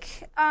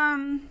think,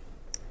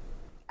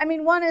 I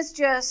mean, one is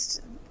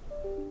just,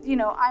 you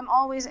know, I'm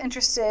always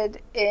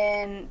interested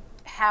in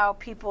how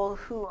people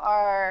who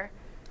are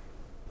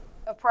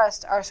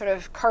oppressed are sort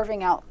of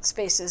carving out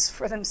spaces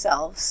for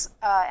themselves,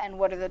 and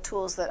what are the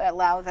tools that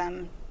allow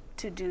them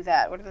to do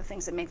that? What are the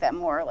things that make that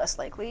more or less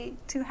likely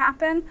to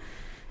happen?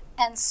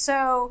 And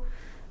so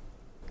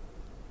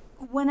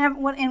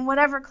in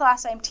whatever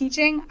class I'm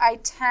teaching, I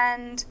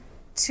tend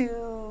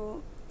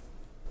to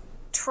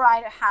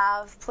try to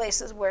have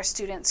places where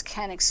students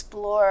can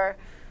explore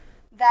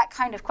that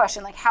kind of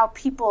question, like how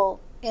people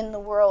in the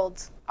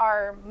world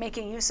are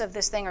making use of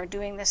this thing or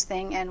doing this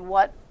thing, and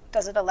what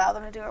does it allow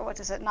them to do or what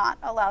does it not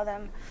allow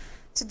them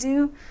to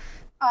do.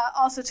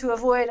 Also to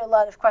avoid a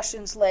lot of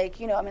questions like,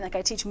 you know, I mean, like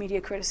I teach media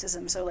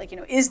criticism, so like, you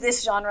know, is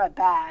this genre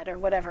bad or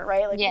whatever,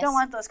 right? Like, you don't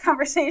want those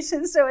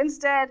conversations. So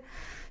instead,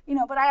 you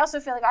know, but I also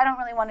feel like I don't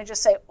really want to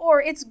just say,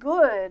 or it's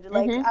good.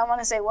 Like, I want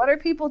to say, what are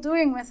people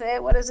doing with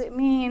it? What does it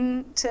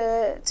mean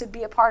to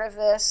be a part of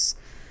this?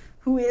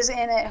 Who is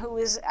in it? Who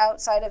is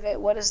outside of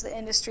it? What does the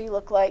industry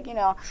look like? You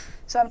know,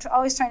 so I'm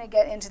always trying to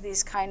get into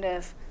these kind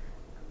of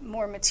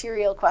more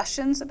material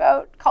questions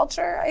about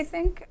culture, I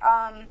think.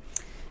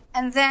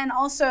 And then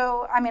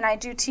also, I mean, I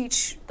do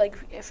teach, like,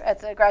 if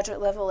at the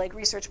graduate level, like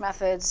research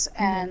methods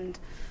and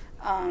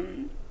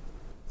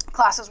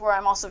classes where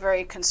I'm also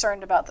very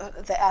concerned about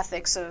the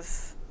ethics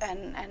of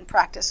and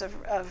practice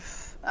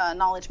of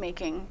knowledge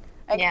making.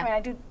 I mean,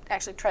 I do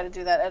actually try to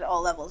do that at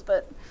all levels,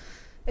 but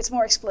it's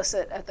more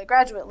explicit at the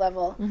graduate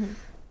level.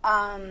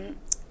 And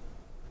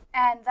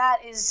that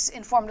is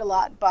informed a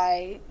lot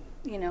by,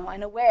 you know,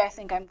 in a way, I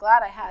think I'm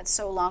glad I had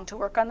so long to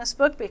work on this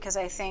book, because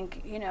I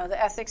think, you know,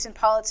 the ethics and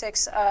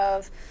politics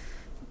of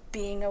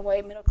being a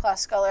white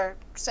middle-class scholar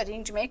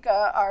studying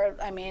Jamaica are,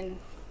 I mean,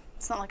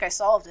 it's not like I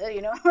solved it,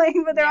 you know, like,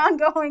 but they're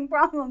ongoing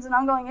problems and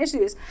ongoing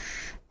issues.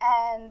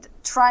 And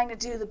trying to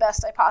do the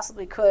best I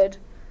possibly could,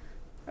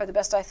 or the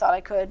best I thought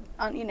I could,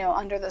 you know,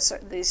 under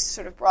these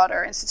sort of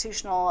broader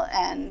institutional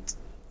and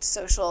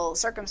social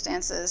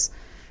circumstances,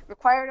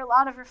 required a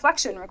lot of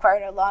reflection,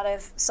 required a lot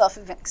of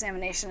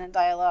self-examination and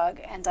dialogue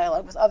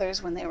with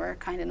others when they were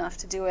kind enough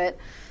to do it.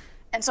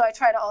 And so I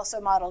try to also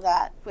model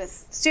that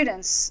with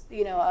students,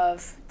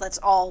 of let's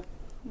all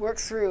work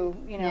through,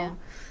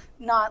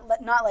 not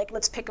like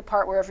let's pick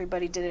apart where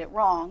everybody did it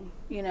wrong,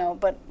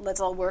 but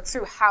let's all work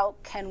through how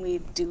can we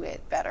do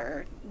it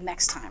better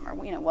next time, or,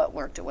 what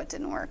worked or what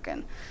didn't work,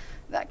 and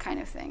that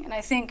kind of thing. And I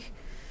think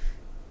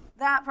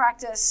that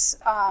practice,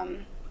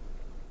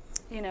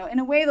 in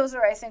a way, those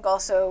are, I think,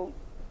 also,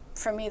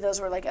 for me,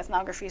 those were like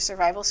ethnography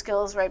survival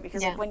skills, right?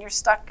 Because like when you're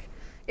stuck,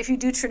 if you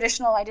do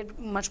traditional, I did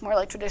much more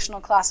like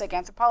traditional classic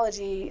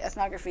anthropology,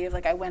 ethnography of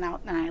like I went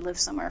out and I lived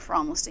somewhere for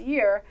almost a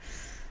year.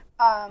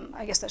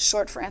 I guess that's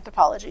short for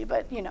anthropology,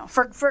 but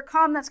for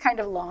comm that's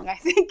kind of long, I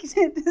think.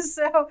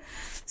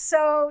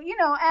 so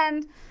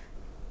and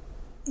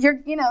you're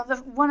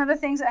one of the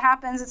things that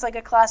happens, it's like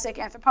a classic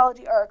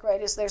anthropology arc,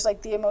 right? Is there's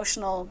like the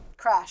emotional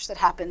crash that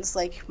happens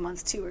like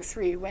month 2 or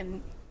 3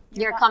 when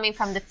you're coming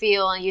from the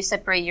field and you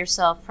separate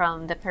yourself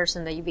from the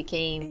person that you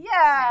became.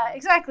 Yeah,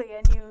 exactly.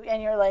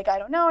 And you're like, I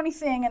don't know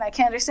anything and I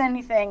can't understand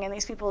anything and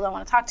these people don't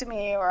want to talk to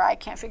me, or I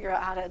can't figure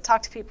out how to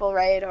talk to people,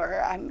 right?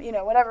 Or I'm,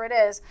 whatever it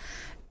is.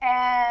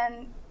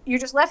 And you're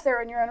just left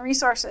there in your own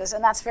resources,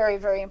 and that's very,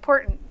 very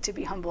important to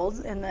be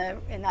humbled in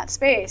that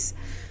space.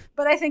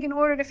 But I think in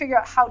order to figure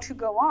out how to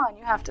go on,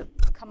 you have to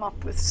come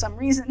up with some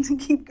reason to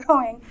keep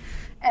going.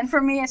 And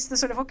for me, it's the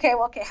sort of,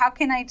 how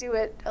can I do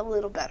it a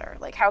little better?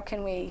 Like, how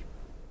can we,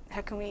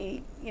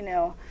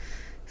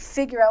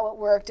 figure out what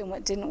worked and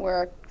what didn't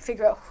work,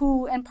 figure out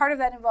who, and part of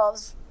that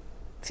involves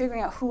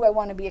figuring out who I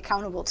want to be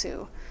accountable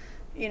to.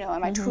 Who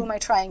am I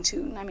trying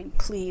to,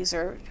 please,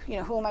 or,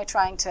 who am I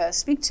trying to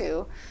speak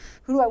to?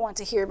 Who do I want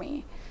to hear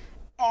me?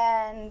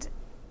 And,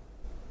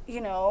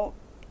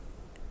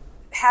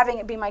 having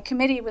it be my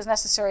committee was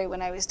necessary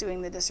when I was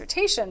doing the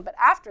dissertation, but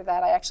after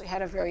that I actually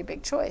had a very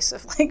big choice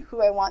of like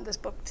who I want this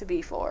book to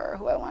be for, or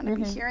who I want to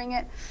be hearing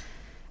it,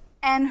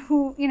 and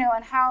who,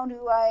 and how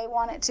do I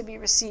want it to be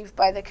received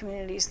by the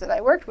communities that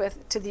I worked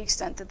with, to the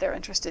extent that they're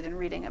interested in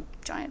reading a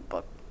giant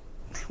book,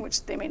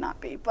 which they may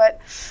not be.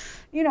 But,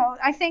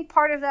 I think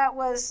part of that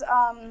was,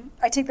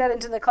 I take that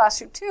into the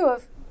classroom too,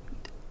 of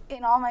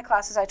in all my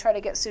classes I try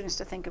to get students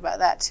to think about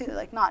that too,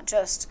 like not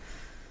just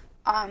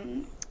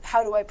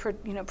how do I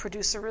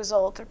produce a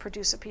result or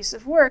produce a piece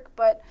of work,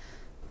 but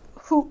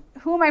who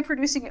am I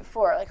producing it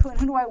for? Like who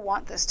do I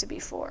want this to be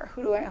for?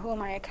 Who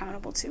am I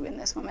accountable to in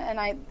this moment? And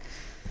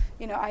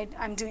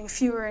I'm doing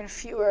fewer and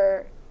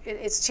fewer.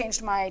 It's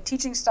changed my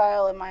teaching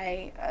style and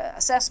my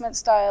assessment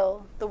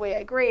style, the way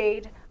I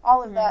grade,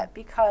 all of that,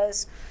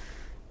 because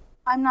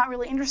I'm not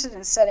really interested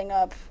in setting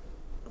up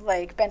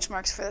like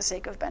benchmarks for the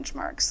sake of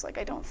benchmarks. Like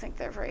I don't think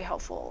they're very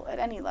helpful at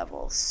any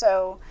level.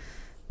 So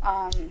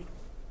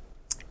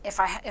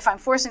if I'm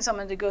forcing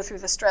someone to go through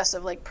the stress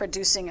of like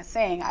producing a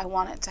thing, I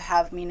want it to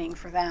have meaning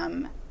for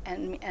them,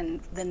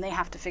 and then they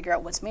have to figure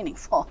out what's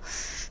meaningful.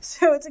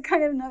 So it's a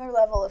kind of another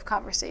level of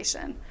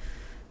conversation.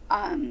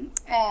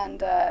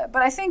 But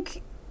I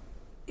think,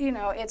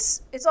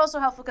 it's also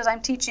helpful because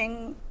I'm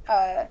teaching,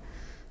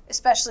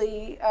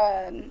 especially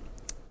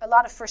a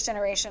lot of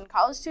first-generation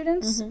college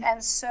students,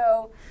 and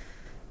so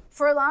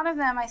for a lot of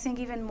them, I think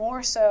even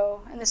more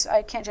so, and this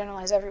I can't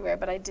generalize everywhere,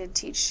 but I did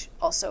teach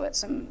also at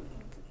some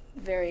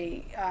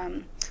very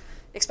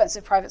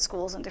expensive private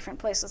schools in different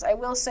places. I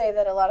will say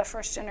that a lot of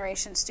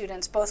first-generation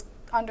students, both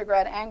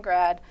undergrad and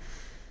grad,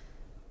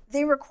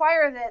 they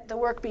require that the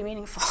work be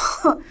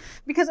meaningful,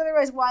 because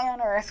otherwise, why on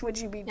earth would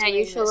you be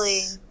doing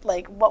this?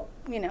 Like, what,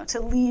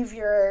 to leave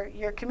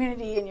your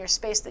community and your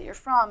space that you're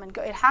from and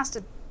go, it has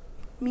to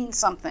mean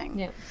something.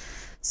 Yeah.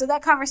 So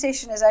that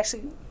conversation is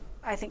actually,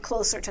 I think,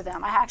 closer to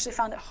them. I actually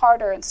found it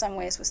harder in some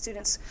ways with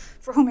students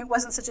for whom it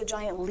wasn't such a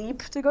giant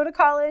leap to go to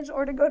college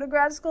or to go to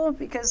grad school,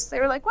 because they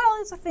were like, well,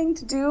 it's a thing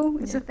to do.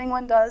 It's a thing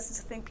one does. It's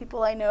a thing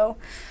people I know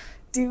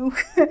do.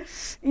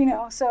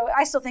 So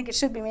I still think it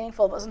should be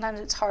meaningful, but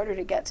sometimes it's harder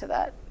to get to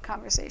that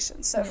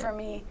conversation. So for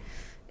me,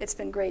 it's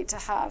been great to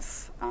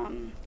have.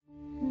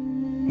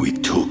 We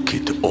took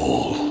it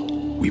all.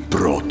 We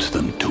brought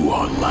them to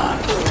our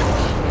land.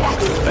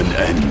 An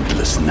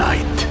endless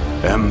night,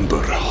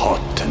 ember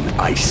hot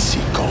and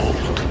icy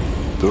cold.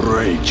 The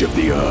rage of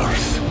the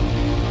earth.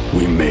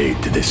 We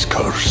made this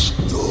curse.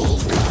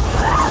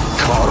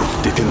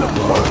 Carved it in the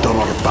blood on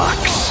our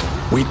backs.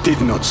 We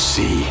did not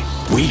see.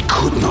 We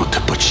could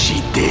not, but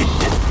she did.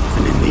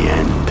 And in the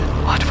end,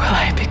 what will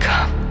I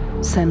become?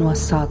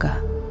 Senua's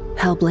Saga.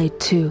 Hellblade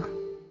 2.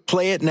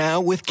 Play it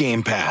now with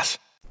Game Pass.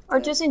 Or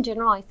just in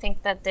general, I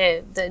think that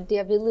the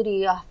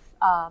ability of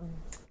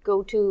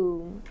go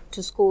to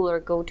school or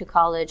go to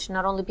college,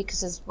 not only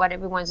because it's what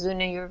everyone's doing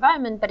in your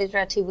environment, but it's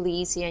relatively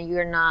easy and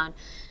you're not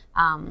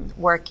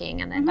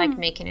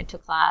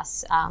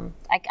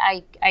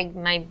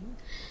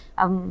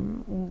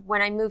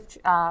when I moved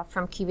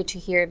from Cuba to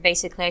here,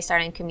 basically I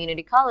started in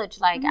community college.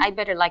 Like I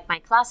better like my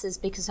classes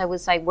because I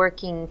was like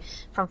working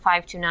from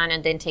 5 to 9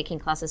 and then taking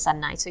classes at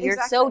night. So you're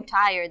so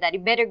tired that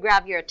it better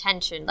grab your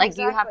attention. Like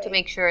you have to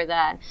make sure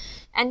that.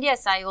 And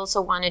yes, I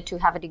also wanted to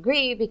have a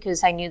degree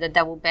because I knew that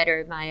that would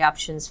better my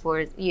options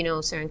for, you know,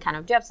 certain kind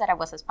of jobs that I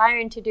was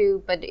aspiring to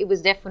do. But it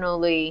was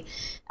definitely,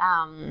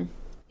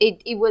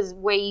 it was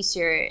way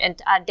easier. And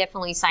I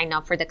definitely signed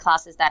up for the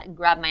classes that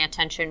grab my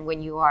attention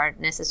when you are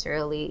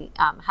necessarily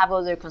have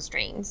other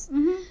constraints.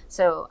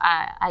 So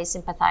I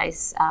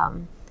sympathize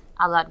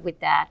a lot with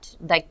that.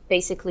 Like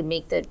basically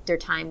make their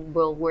time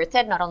well worth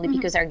it, not only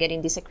because they're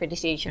getting this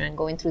accreditation and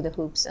going through the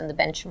hoops and the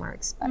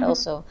benchmarks, but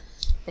also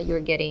that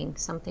you're getting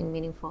something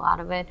meaningful out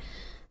of it.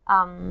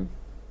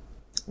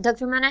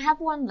 Dr. Mann, I have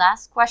one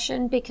last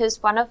question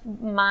because one of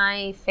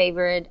my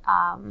favorite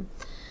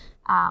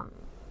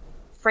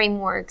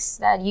frameworks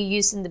that you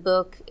use in the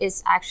book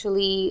is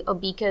actually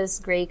Obika's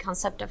great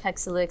concept of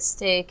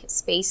exelistic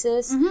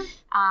spaces.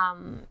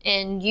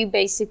 And you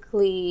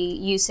basically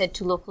use it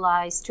to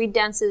localize street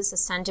dances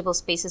as tangible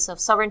spaces of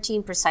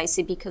sovereignty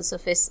precisely because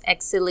of its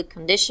exilic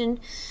condition.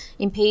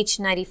 In page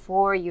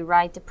 94, you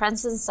write, the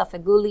presence of a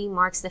gully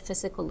marks the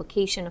physical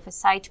location of a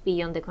site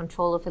beyond the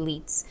control of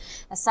elites,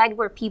 a site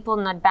where people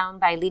not bound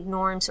by elite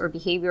norms or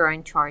behavior are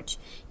in charge.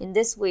 In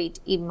this way,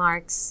 it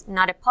marks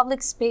not a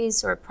public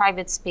space or a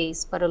private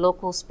space, but a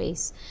local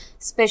space,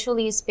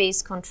 especially a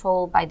space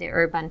controlled by the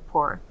urban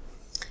poor.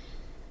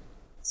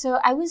 So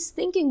I was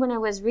thinking when I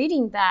was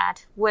reading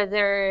that,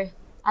 whether,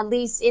 at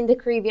least in the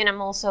Caribbean,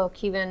 I'm also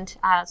Cuban,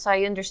 so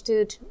I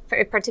understood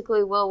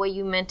particularly well what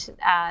you meant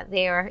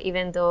there,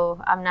 even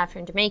though I'm not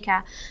from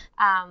Jamaica.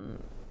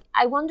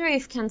 I wonder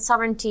if can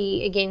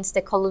sovereignty against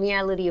the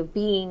coloniality of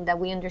being that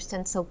we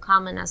understand so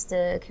common as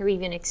the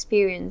Caribbean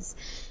experience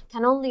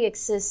can only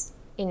exist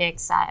in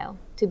exile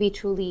to be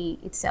truly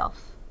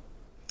itself?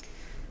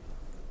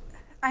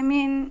 I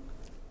mean,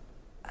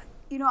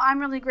 you know, I'm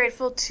really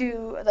grateful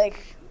to,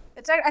 like,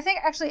 I think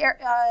actually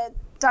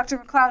Dr.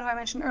 McLeod, who I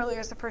mentioned earlier,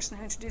 is the person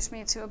who introduced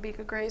me to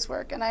Obika Gray's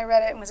work, and I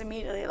read it and was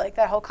immediately, like,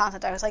 that whole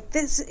concept, I was like,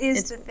 this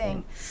is the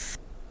thing.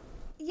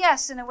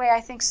 Yes, in a way, I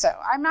think so.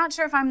 I'm not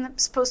sure if I'm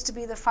supposed to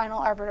be the final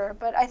arbiter,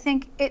 but I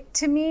think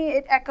to me,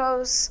 it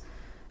echoes,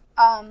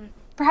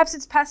 perhaps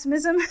it's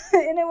pessimism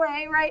in a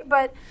way, right?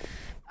 But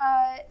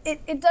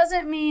it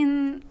doesn't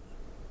mean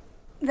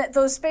that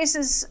those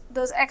spaces,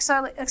 those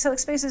exilic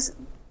spaces,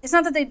 it's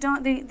not that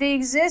they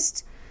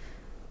exist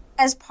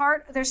as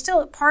they're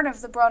still part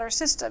of the broader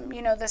system.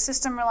 You know, the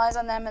system relies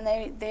on them, and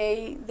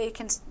they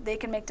can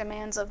make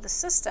demands of the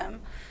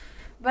system.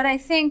 But I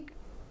think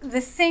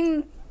the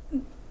thing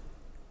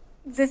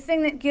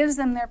that gives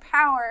them their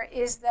power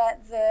is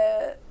that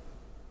the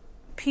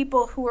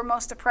people who are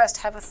most oppressed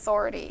have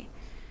authority.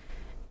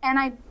 And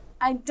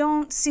I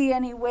don't see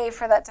any way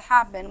for that to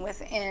happen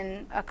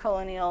within a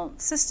colonial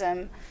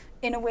system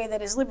in a way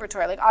that is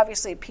liberatory. Like,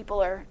 obviously,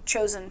 people are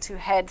chosen to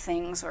head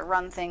things or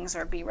run things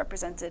or be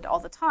represented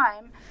all the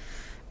time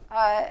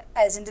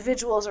as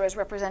individuals or as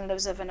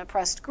representatives of an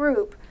oppressed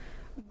group,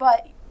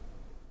 but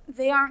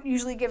they aren't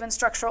usually given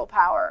structural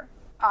power,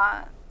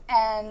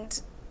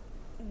 and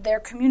their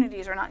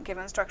communities are not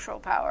given structural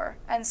power.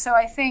 And so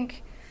I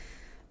think,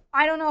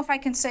 I don't know if I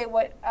can say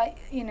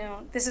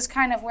this is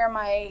kind of where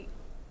I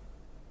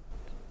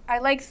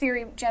like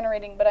theory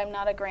generating, but I'm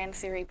not a grand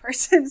theory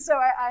person, so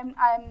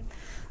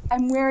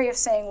I'm wary of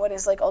saying what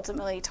is, like,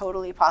 ultimately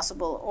totally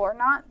possible or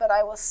not, but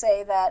I will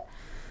say that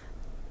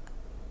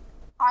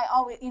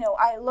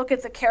I look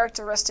at the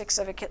characteristics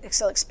of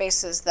exilic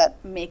spaces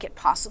that make it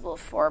possible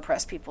for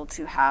oppressed people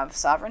to have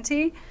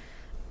sovereignty,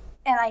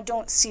 and I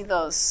don't see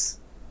those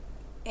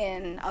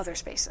in other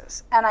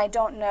spaces. And I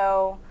don't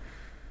know,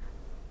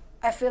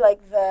 I feel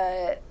like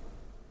the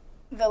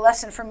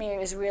lesson for me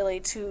is really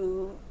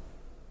to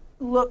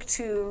look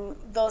to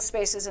those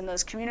spaces and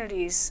those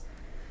communities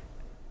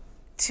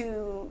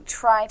to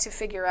try to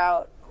figure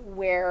out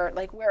where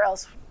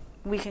else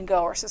we can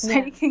go or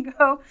society can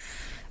go.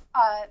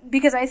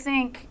 Because I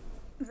think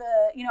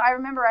I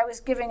remember I was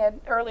giving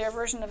an earlier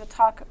version of a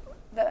talk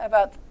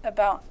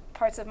about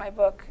parts of my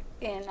book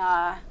in,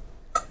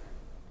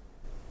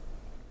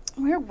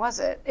 where was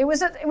it? It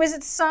was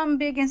at some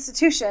big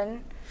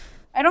institution.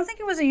 I don't think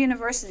it was a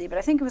university, but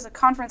I think it was a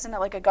conference in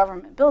a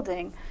government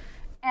building.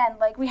 And,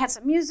 like, we had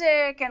some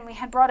music, and we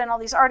had brought in all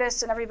these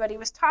artists, and everybody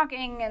was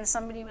talking, and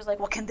somebody was like,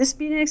 well, can this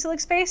be an exilic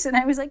space? And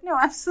I was like, no,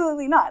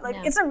 absolutely not. Like,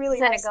 it's a really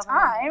nice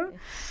time.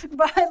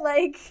 But,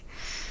 like,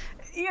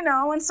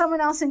 when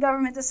someone else in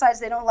government decides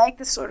they don't like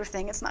this sort of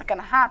thing, it's not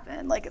going to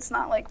happen. Like, it's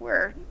not like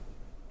we're,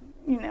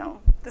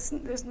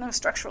 there's no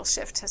structural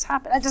shift has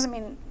happened. That doesn't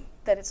mean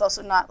that it's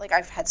also not, like,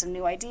 I've had some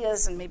new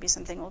ideas, and maybe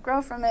something will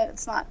grow from it.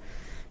 It's not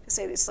to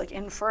say it's, like,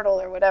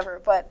 infertile or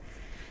whatever, but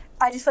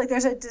I just feel like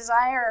there's a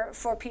desire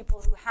for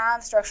people who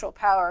have structural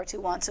power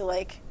to want to,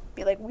 like,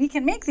 be like, we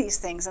can make these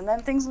things and then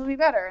things will be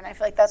better. And I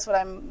feel like that's what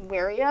I'm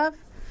wary of.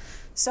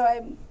 So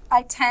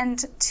I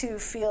tend to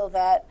feel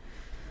that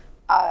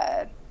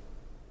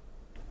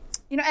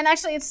and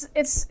actually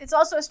it's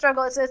also a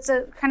struggle. It's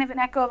a kind of an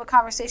echo of a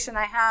conversation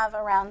I have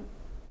around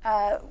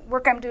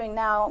work I'm doing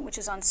now, which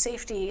is on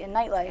safety in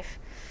nightlife,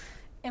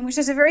 and which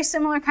is a very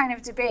similar kind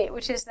of debate,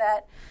 which is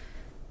that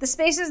the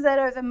spaces that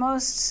are the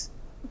most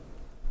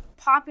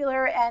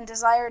popular and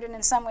desired and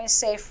in some ways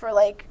safe for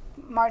like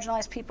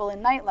marginalized people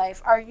in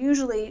nightlife are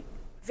usually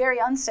very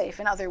unsafe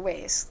in other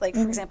ways, like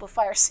for example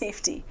fire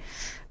safety,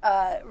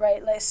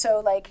 right?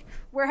 Like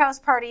warehouse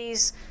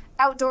parties,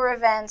 outdoor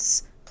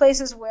events,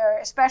 places where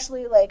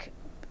especially like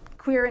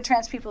queer and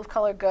trans people of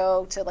color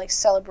go to like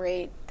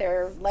celebrate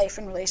their life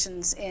and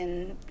relations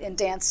in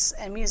dance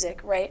and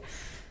music, right?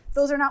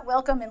 Those are not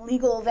welcome in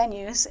legal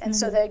venues, and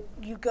so that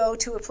you go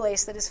to a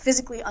place that is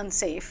physically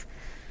unsafe.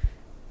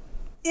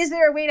 Is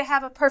there a way to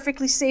have a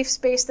perfectly safe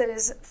space that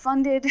is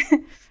funded,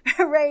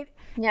 right?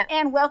 Yeah.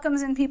 And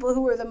welcomes in people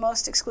who are the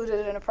most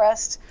excluded and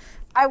oppressed?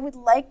 I would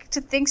like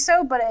to think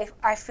so, but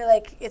I feel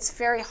like it's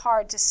very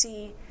hard to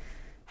see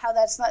how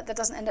that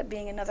doesn't end up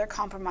being another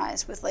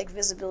compromise with like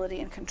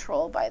visibility and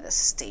control by the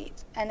state.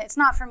 And it's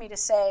not for me to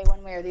say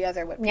one way or the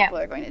other what people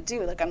are going to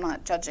do. Like I'm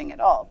not judging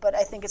at all, but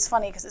I think it's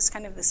funny because it's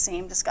kind of the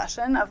same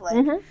discussion of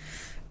like,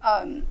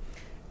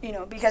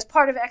 because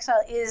part of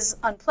exile is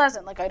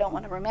unpleasant. Like I don't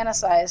want to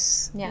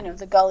romanticize,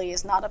 the gully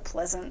is not a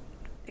pleasant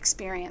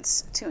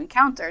experience to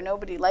encounter.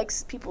 Nobody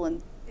likes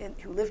people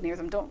who live near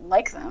them, don't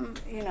like them.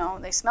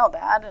 They smell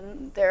bad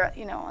and they're,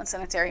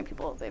 unsanitary and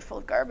people, they're full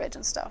of garbage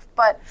and stuff.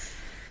 But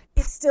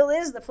it still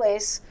is the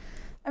place.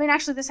 I mean,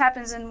 actually, this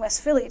happens in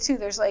West Philly, too.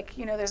 There's like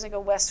a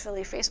West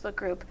Philly Facebook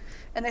group,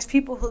 and there's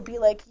people who'll be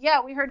like,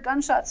 yeah, we heard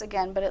gunshots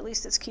again, but at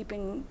least it's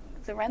keeping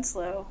the rents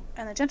low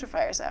and the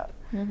gentrifiers out.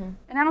 And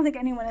I don't think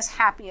anyone is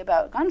happy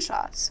about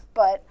gunshots,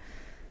 but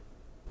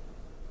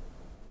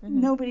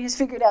nobody has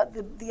figured out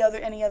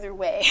any other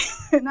way.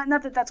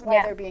 not that that's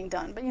why they're being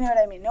done, but you know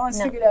what I mean? No one's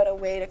figured out a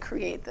way to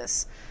create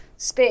this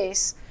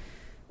space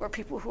where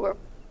people who are,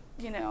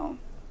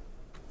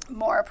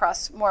 more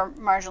oppressed, more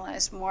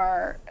marginalized,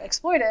 more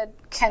exploited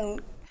can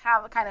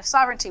have a kind of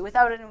sovereignty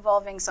without it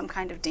involving some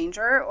kind of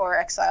danger or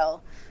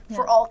exile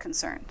for all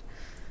concerned,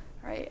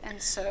 right?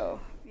 And so,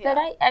 But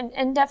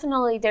and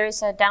definitely there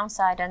is a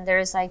downside, and there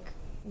is like,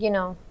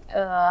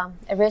 a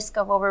risk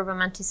of over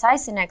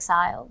romanticizing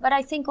exile. But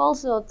I think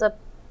also the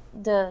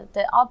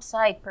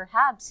upside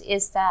perhaps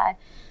is that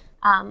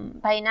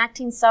by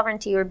enacting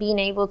sovereignty or being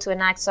able to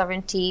enact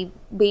sovereignty,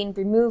 being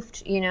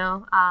removed,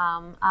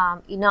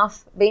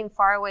 enough, being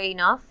far away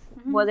enough,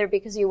 whether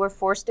because you were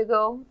forced to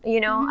go,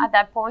 at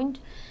that point,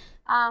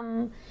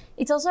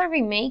 it's also a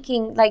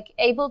remaking, like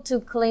able to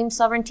claim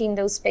sovereignty in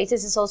those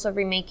spaces is also a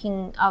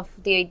remaking of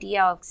the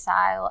idea of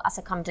exile as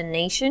a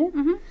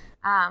condemnation.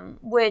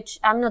 Which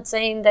I'm not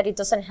saying that it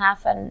doesn't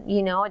have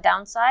a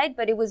downside,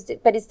 but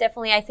it's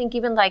definitely, I think,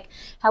 even like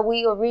how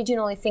we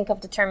originally think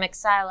of the term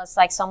exile as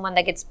like someone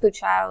that gets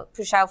pushed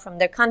out from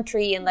their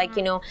country and like,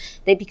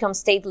 they become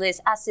stateless,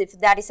 as if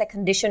that is a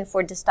condition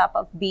for the stop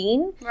of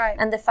being. Right.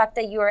 And the fact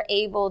that you are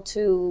able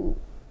to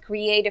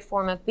create a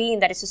form of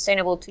being that is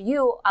sustainable to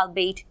you,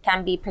 albeit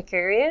can be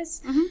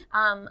precarious.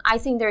 I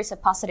think there is a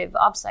positive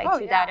upside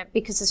to that,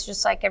 because it's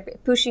just like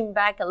pushing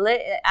back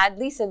at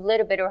least a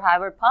little bit, or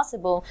however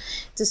possible,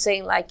 to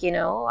saying like,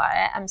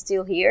 I'm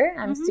still here.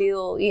 I'm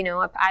still,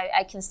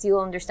 I can still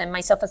understand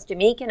myself as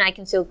Jamaican. I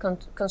can still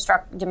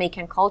construct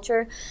Jamaican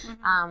culture.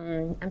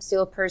 I'm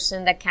still a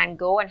person that can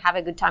go and have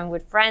a good time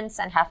with friends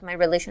and have my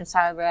relations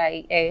however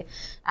I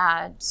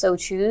so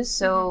choose.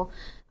 So,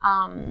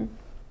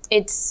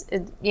 it's,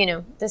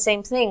 the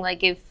same thing.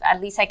 Like if at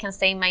least I can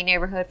stay in my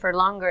neighborhood for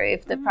longer,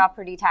 if the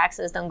property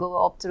taxes don't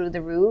go up through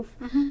the roof,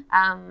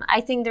 I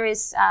think there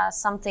is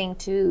something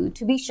to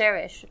be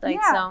cherished.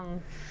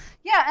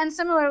 Yeah, and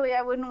similarly,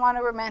 I wouldn't want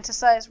to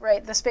romanticize,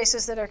 right, the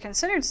spaces that are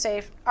considered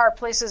safe are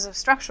places of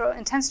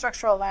intense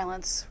structural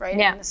violence, right?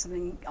 Yeah. And this is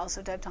something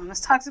also Deb Thomas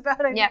talks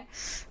about, I think,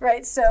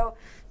 right? So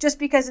just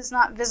because it's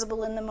not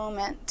visible in the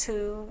moment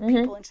to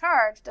people in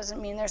charge doesn't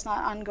mean there's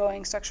not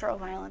ongoing structural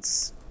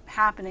violence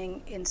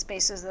happening in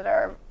spaces that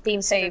are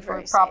deemed safe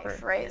or proper,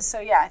 right? So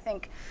I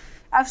think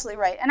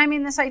absolutely right. And I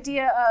mean, this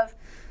idea of,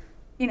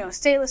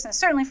 statelessness,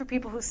 certainly for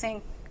people who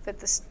think that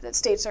that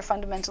states are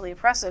fundamentally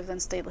oppressive, then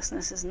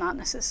statelessness is not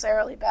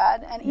necessarily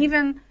bad. And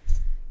even,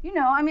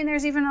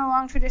 there's even a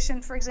long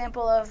tradition, for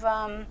example, of,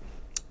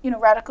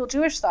 radical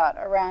Jewish thought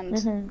around,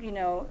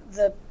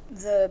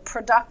 the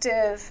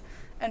productive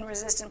and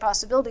resistant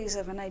possibilities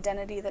of an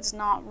identity that's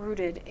not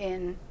rooted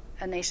in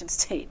a nation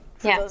state,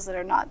 for those that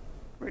are not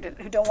rooted,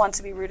 who don't want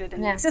to be rooted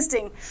in an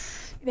existing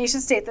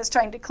nation state that's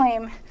trying to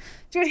claim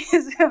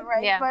Judaism,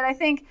 right? Yeah. But I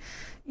think,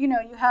 you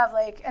have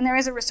and there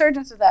is a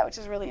resurgence of that, which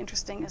is really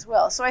interesting as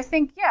well. So I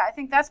think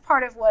that's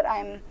part of what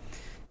I'm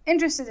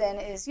interested in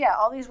is,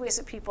 all these ways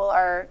that people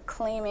are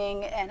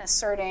claiming and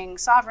asserting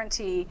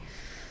sovereignty,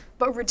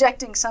 but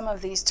rejecting some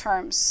of these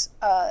terms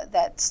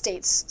that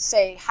states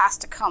say has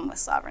to come with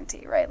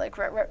sovereignty, right? Like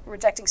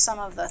rejecting some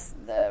of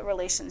the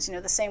relations,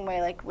 the same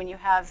way like when you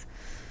have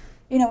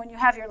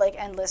your like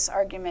endless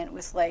argument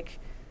with like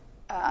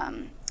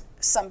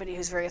somebody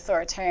who's very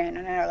authoritarian,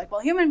 and they're like,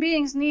 well, human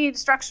beings need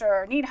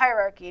structure, need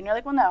hierarchy. And you're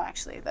like, well, no,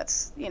 actually,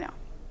 that's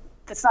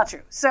not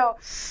true. So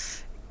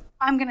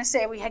I'm going to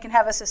say we can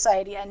have a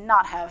society and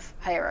not have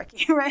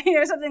hierarchy, right?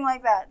 Or something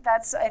like that.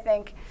 That's, I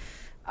think,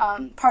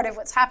 part of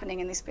what's happening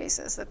in these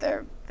spaces, that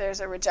there's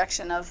a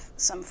rejection of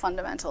some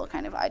fundamental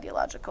kind of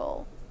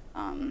ideological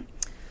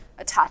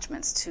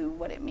attachments to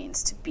what it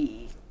means to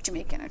be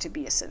Jamaican or to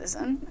be a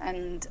citizen.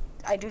 And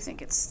I do think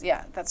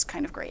that's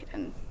kind of great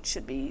and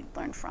should be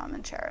learned from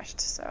and cherished.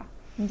 So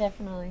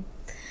definitely.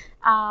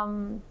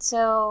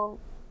 So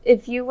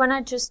if you want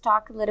to just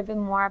talk a little bit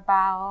more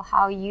about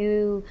how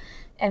you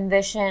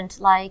envisioned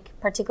like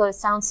particular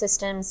sound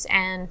systems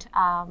and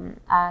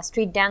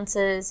street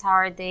dances, how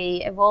are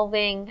they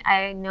evolving?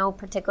 I know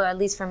particularly, at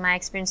least from my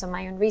experience on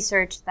my own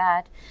research,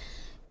 that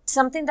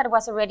something that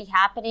was already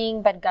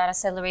happening but got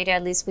accelerated,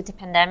 at least with the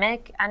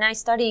pandemic. And I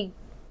study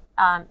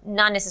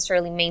not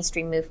necessarily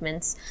mainstream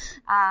movements.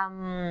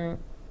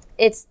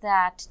 It's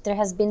that there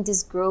has been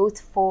this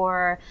growth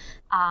for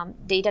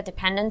data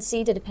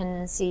dependency, the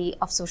dependency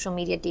of social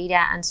media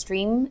data and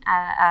streaming,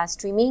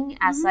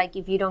 as like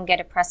if you don't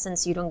get a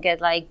presence, you don't get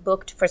like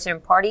booked for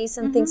certain parties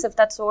and things of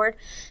that sort.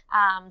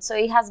 So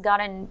it has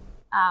gotten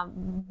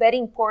very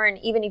important,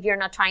 even if you're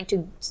not trying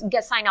to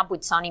sign up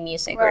with Sony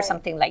Music or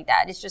something like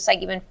that. It's just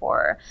like even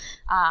for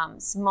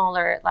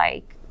smaller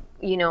like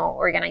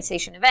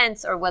organization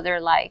events, or whether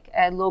like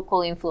a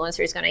local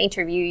influencer is going to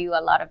interview you, a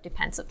lot of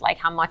depends of like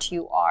how much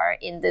you are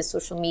in the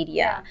social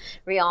media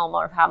realm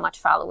or how much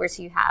followers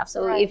you have.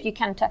 So if you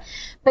can,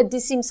 but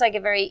this seems like a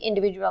very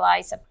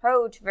individualized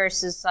approach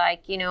versus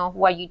like,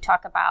 what you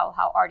talk about,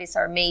 how artists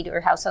are made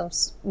or how some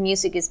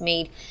music is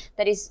made,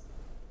 that is,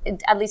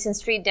 at least in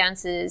street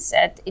dances,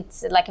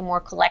 it's like a more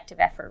collective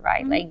effort,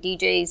 right? Like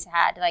DJs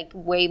had like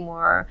way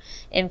more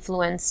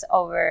influence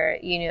over,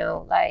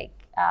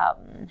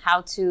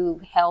 how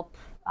to help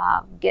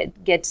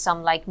get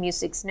some like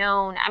musics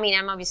known. I mean,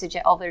 I'm obviously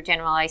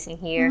overgeneralizing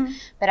here,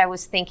 but I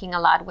was thinking a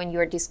lot when you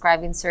were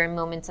describing certain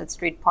moments at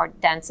street park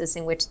dances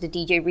in which the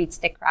DJ reads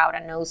the crowd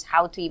and knows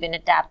how to even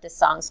adapt the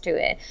songs to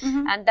it.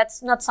 And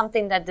that's not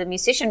something that the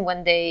musician,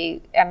 when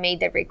they made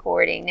the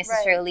recording,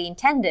 necessarily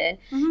intended,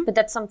 but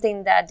that's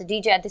something that the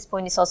DJ at this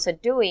point is also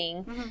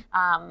doing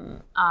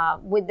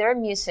with their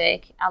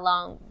music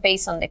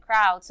based on the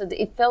crowd. So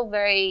it felt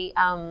very,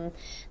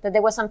 that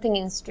there was something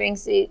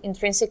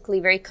intrinsically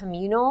very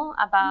communal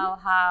about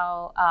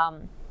how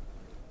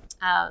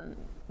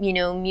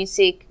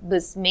music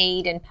was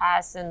made and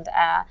passed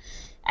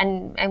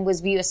and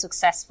was viewed as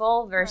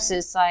successful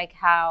versus like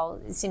how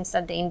it seems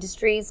that the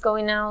industry is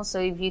going now.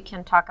 So if you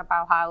can talk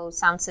about how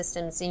sound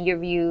systems, in your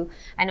view,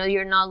 I know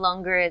you're no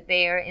longer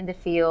there in the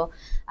field,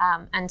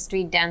 and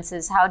street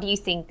dances, how do you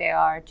think they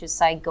are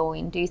just like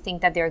going? Do you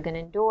think that they're going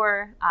to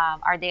endure?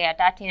 Are they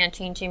adapting and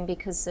changing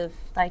because of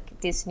like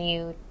this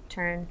new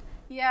turn?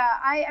 Yeah,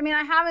 I mean,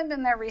 I haven't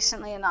been there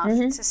recently enough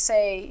to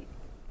say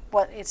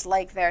what it's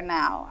like there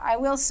now. I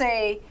will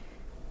say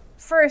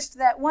first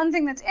that one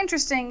thing that's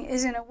interesting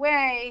is, in a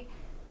way,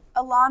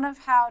 a lot of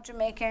how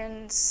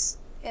Jamaicans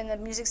in the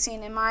music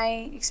scene, in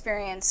my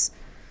experience,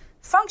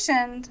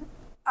 functioned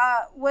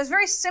was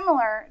very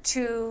similar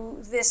to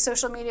this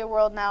social media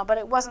world now, but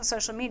it wasn't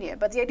social media.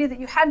 But the idea that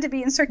you had to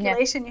be in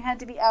circulation, you had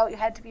to be out, you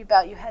had to be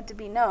about, you had to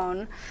be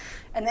known,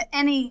 and that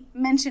any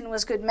mention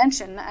was good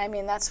mention. I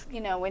mean, that's,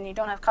 when you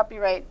don't have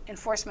copyright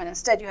enforcement,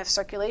 instead you have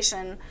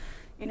circulation,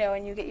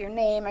 and you get your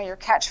name or your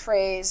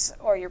catchphrase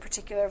or your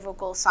particular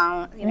vocal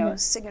sound,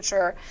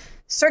 signature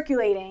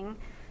circulating,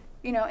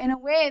 in a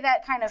way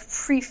that kind of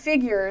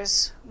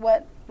prefigures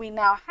what we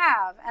now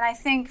have. And I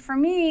think for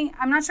me,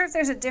 I'm not sure if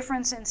there's a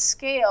difference in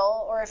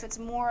scale or if it's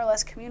more or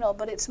less communal,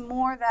 but it's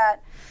more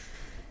that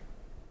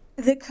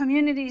the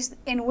communities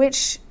in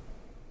which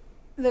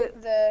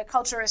the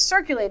culture is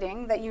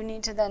circulating, that you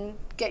need to then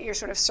get your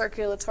sort of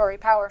circulatory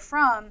power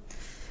from,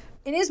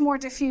 it is more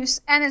diffuse,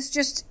 and it's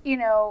just,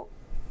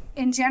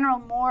 in general,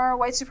 more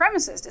white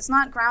supremacist. It's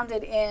not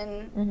grounded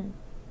in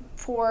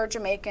poor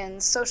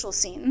Jamaicans' social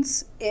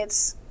scenes.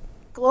 It's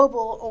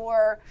global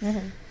or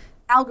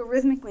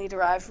algorithmically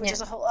derived, which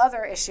is a whole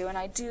other issue. And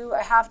I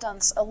have done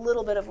a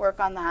little bit of work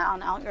on that,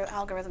 on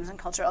algorithms and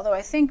culture. Although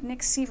I think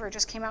Nick Seaver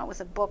just came out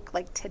with a book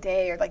like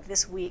today or like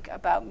this week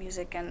about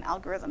music and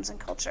algorithms and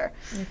culture,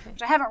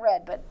 which I haven't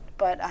read,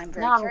 but I'm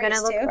very curious I'm going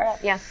to look for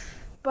it. Yeah.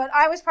 But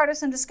I was part of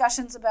some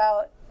discussions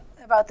about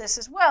this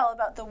as well,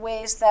 about the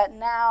ways that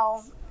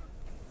now,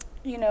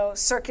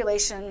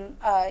 circulation,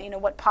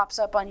 what pops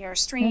up on your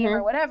stream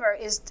or whatever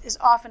is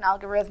often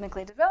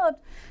algorithmically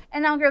developed.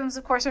 And algorithms,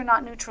 of course, are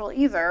not neutral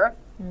either.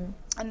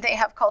 And they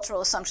have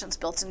cultural assumptions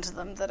built into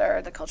them that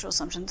are the cultural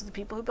assumptions of the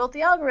people who built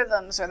the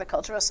algorithms, or the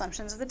cultural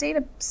assumptions of the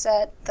data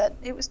set that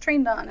it was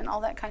trained on, and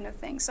all that kind of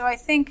thing. So I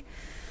think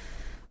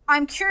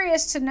I'm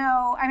curious to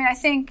know, I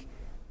think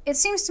it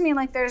seems to me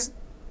like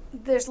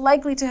there's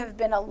likely to have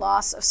been a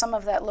loss of some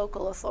of that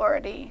local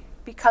authority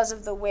because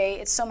of the way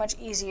it's so much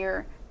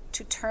easier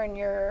to turn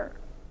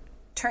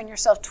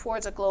yourself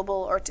towards a global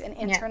or to an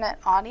internet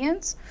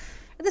audience.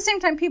 At the same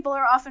time, people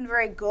are often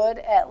very good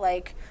at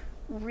like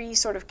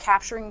sort of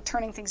capturing,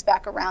 turning things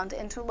back around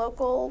into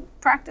local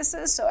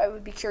practices. So I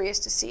would be curious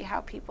to see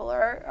how people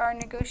are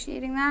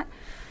negotiating that.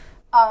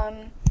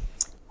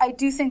 I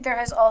do think there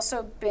has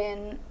also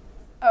been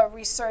a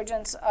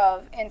resurgence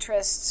of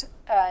interest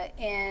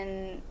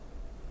in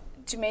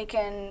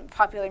Jamaican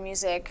popular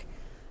music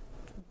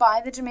by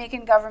the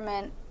Jamaican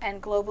government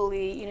and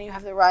globally. You know, you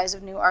have the rise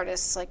of new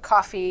artists like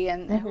Coffee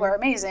and who are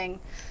amazing.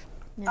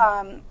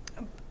 Yeah.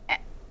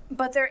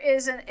 But there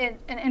is an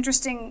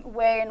interesting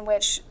way in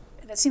which,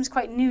 that seems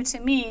quite new to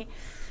me,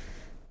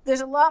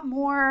 there's a lot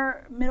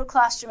more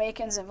middle-class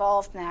Jamaicans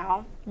involved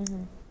now,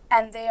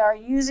 and they are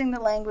using the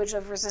language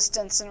of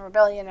resistance and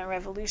rebellion and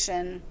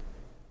revolution,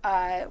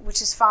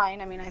 which is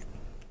fine. I mean,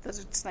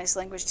 it's nice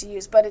language to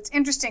use, but it's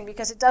interesting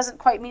because it doesn't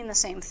quite mean the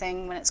same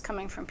thing when it's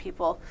coming from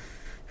people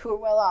who are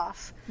well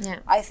off. Yeah.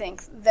 I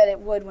think that it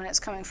would when it's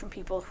coming from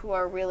people who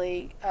are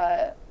really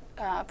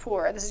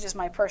poor. This is just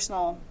my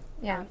personal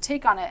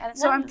take on it. And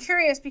so I'm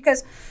curious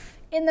because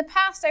in the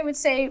past, I would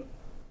say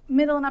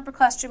middle and upper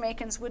class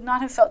Jamaicans would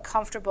not have felt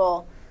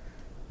comfortable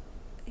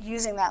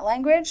using that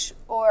language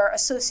or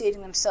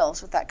associating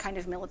themselves with that kind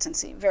of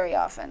militancy very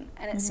often.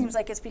 And it seems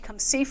like it's become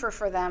safer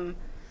for them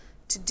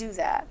to do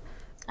that.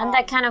 And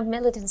that kind of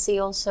militancy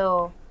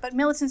also... But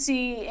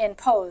militancy in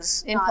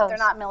pose. They're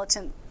not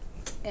militant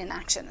in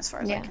action, as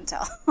far as I can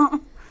tell.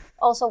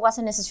 Also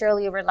wasn't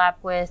necessarily overlap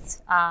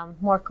with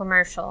more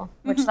commercial,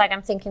 which like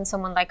I'm thinking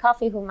someone like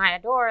Coffee, whom I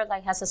adore,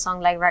 like has a song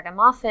like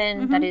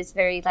Ragamuffin that is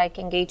very like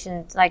engaged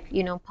in like,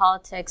 you know,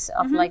 politics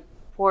of like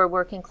poor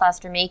working class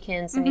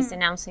Jamaicans and is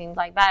denouncing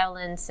like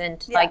violence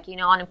and like, you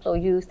know,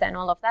 unemployed youth and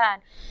all of that.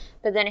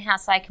 But then it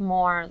has like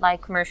more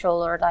like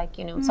commercial or like,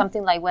 you know,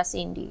 something like West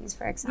Indies,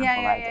 for example.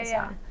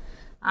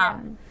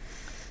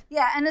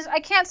 Yeah, and I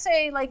can't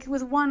say, like,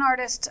 with one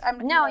artist,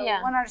 one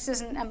artist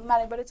isn't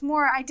emblematic, but it's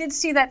more, I did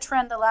see that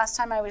trend the last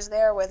time I was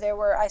there,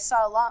 where I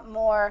saw a lot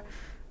more,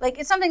 like,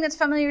 it's something that's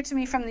familiar to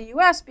me from the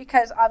U.S.,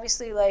 because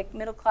obviously, like,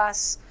 middle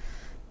class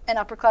and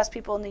upper class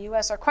people in the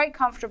U.S. are quite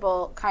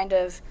comfortable kind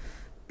of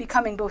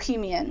becoming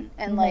bohemian,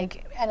 and,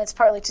 like, and it's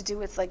partly to do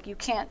with, like, you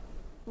can't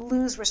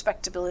lose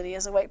respectability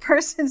as a white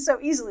person so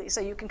easily,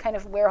 so you can kind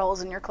of wear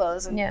holes in your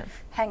clothes and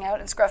hang out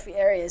in scruffy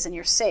areas, and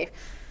you're safe.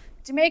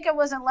 Jamaica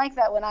wasn't like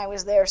that when I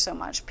was there so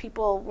much.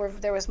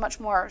 There was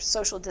much more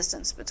social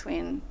distance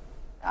between,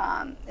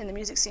 in the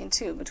music scene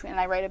too, and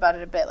I write about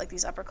it a bit, like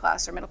these upper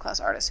class or middle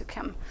class artists who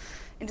come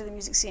into the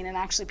music scene and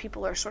actually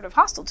people are sort of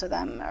hostile to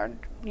them, or,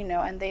 you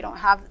know, and they don't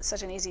have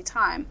such an easy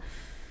time.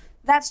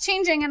 That's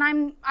changing, and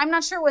I'm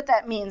not sure what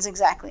that means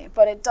exactly,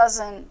 but it's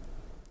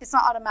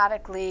not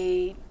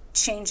automatically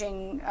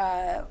changing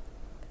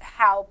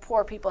how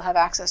poor people have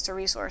access to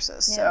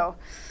resources. Yeah. So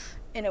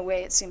in a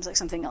way, it seems like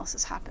something else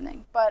is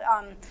happening. But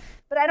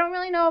I don't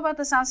really know about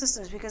the sound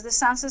systems, because the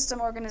sound system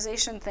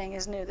organization thing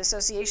is new. The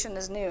association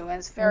is new, and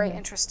it's very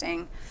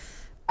interesting.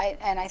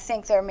 I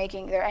think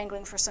they're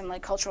angling for some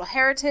like cultural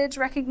heritage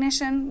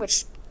recognition,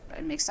 which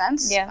makes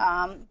sense.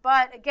 Yeah.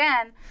 But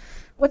again,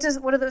 what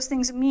do those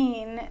things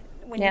mean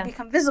when you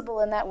become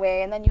visible in that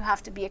way, and then you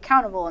have to be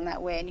accountable in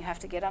that way, and you have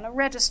to get on a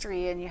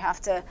registry, and you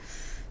have to,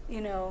 you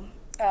know,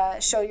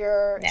 show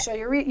your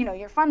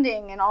your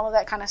funding and all of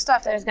that kind of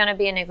stuff. There's going to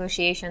be a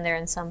negotiation there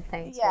in some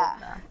things.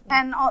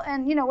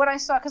 And you know what I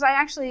saw, because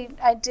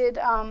I did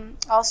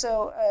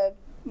also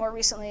more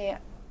recently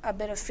a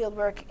bit of field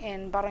work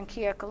in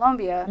Barranquilla,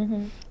 Colombia,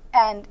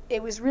 and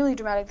it was really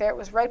dramatic there. It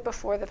was right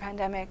before the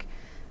pandemic,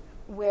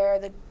 where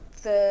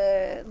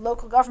the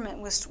local government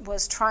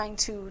was trying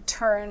to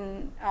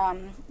turn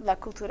La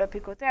Cultura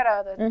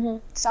Picotera, the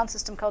sound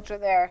system culture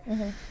there,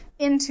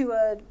 into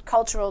a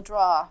cultural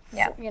draw,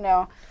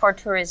 for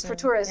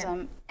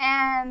tourism.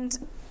 Yeah.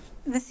 And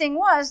the thing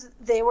was,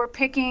 they were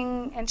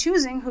picking and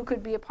choosing who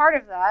could be a part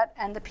of that,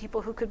 and the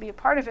people who could be a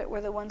part of it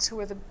were the ones who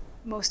were the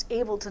most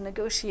able to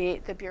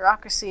negotiate the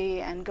bureaucracy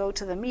and go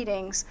to the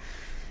meetings.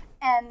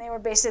 And they were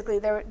basically,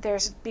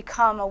 there's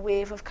become a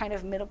wave of kind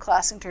of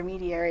middle-class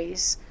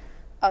intermediaries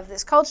of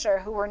this culture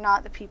who were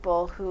not the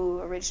people who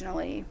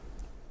originally,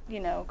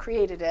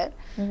 created it.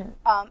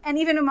 And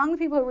even among the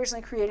people who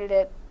originally created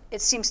it,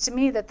 it seems to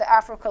me that the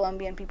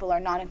Afro-Colombian people are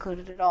not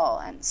included at all.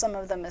 And some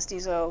of the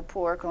mestizo,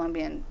 poor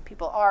Colombian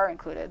people are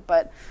included,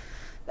 but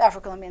the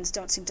Afro-Colombians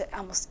don't seem to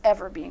almost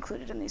ever be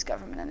included in these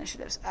government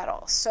initiatives at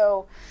all.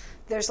 So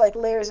there's like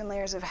layers and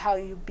layers of how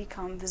you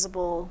become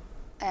visible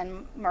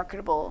and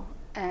marketable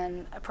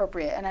and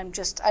appropriate. And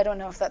I don't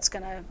know if that's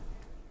going to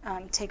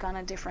take on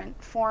a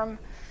different form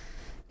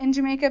in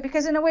Jamaica,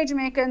 because in a way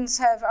Jamaicans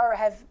have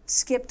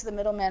skipped the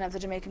middleman of the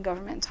Jamaican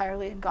government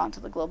entirely and gone to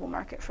the global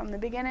market from the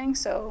beginning.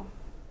 So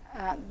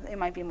it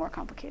might be more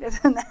complicated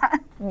than that.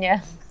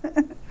 Yeah.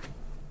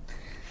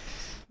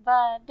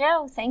 But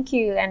no, thank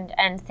you,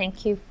 and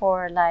thank you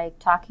for like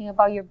talking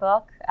about your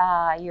book,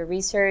 your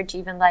research,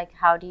 even like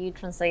how do you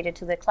translate it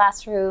to the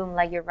classroom,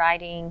 like your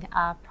writing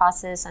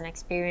process and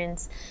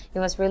experience. It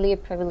was really a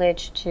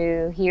privilege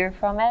to hear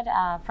from it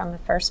from the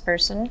first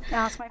person.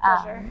 No, it's my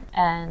pleasure.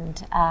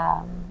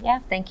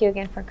 Thank you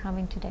again for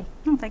coming today.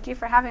 Thank you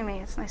for having me.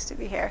 It's nice to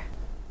be here.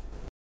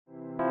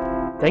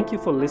 Thank you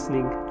for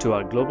listening to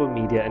our Global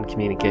Media and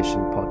Communication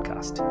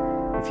podcast.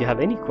 If you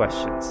have any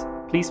questions,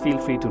 please feel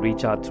free to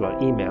reach out through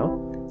our email,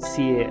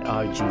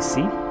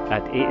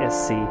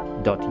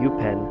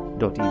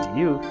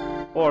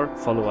 cargc@asc.upenn.edu, or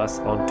follow us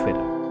on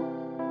Twitter.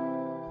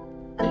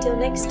 Until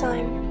next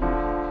time.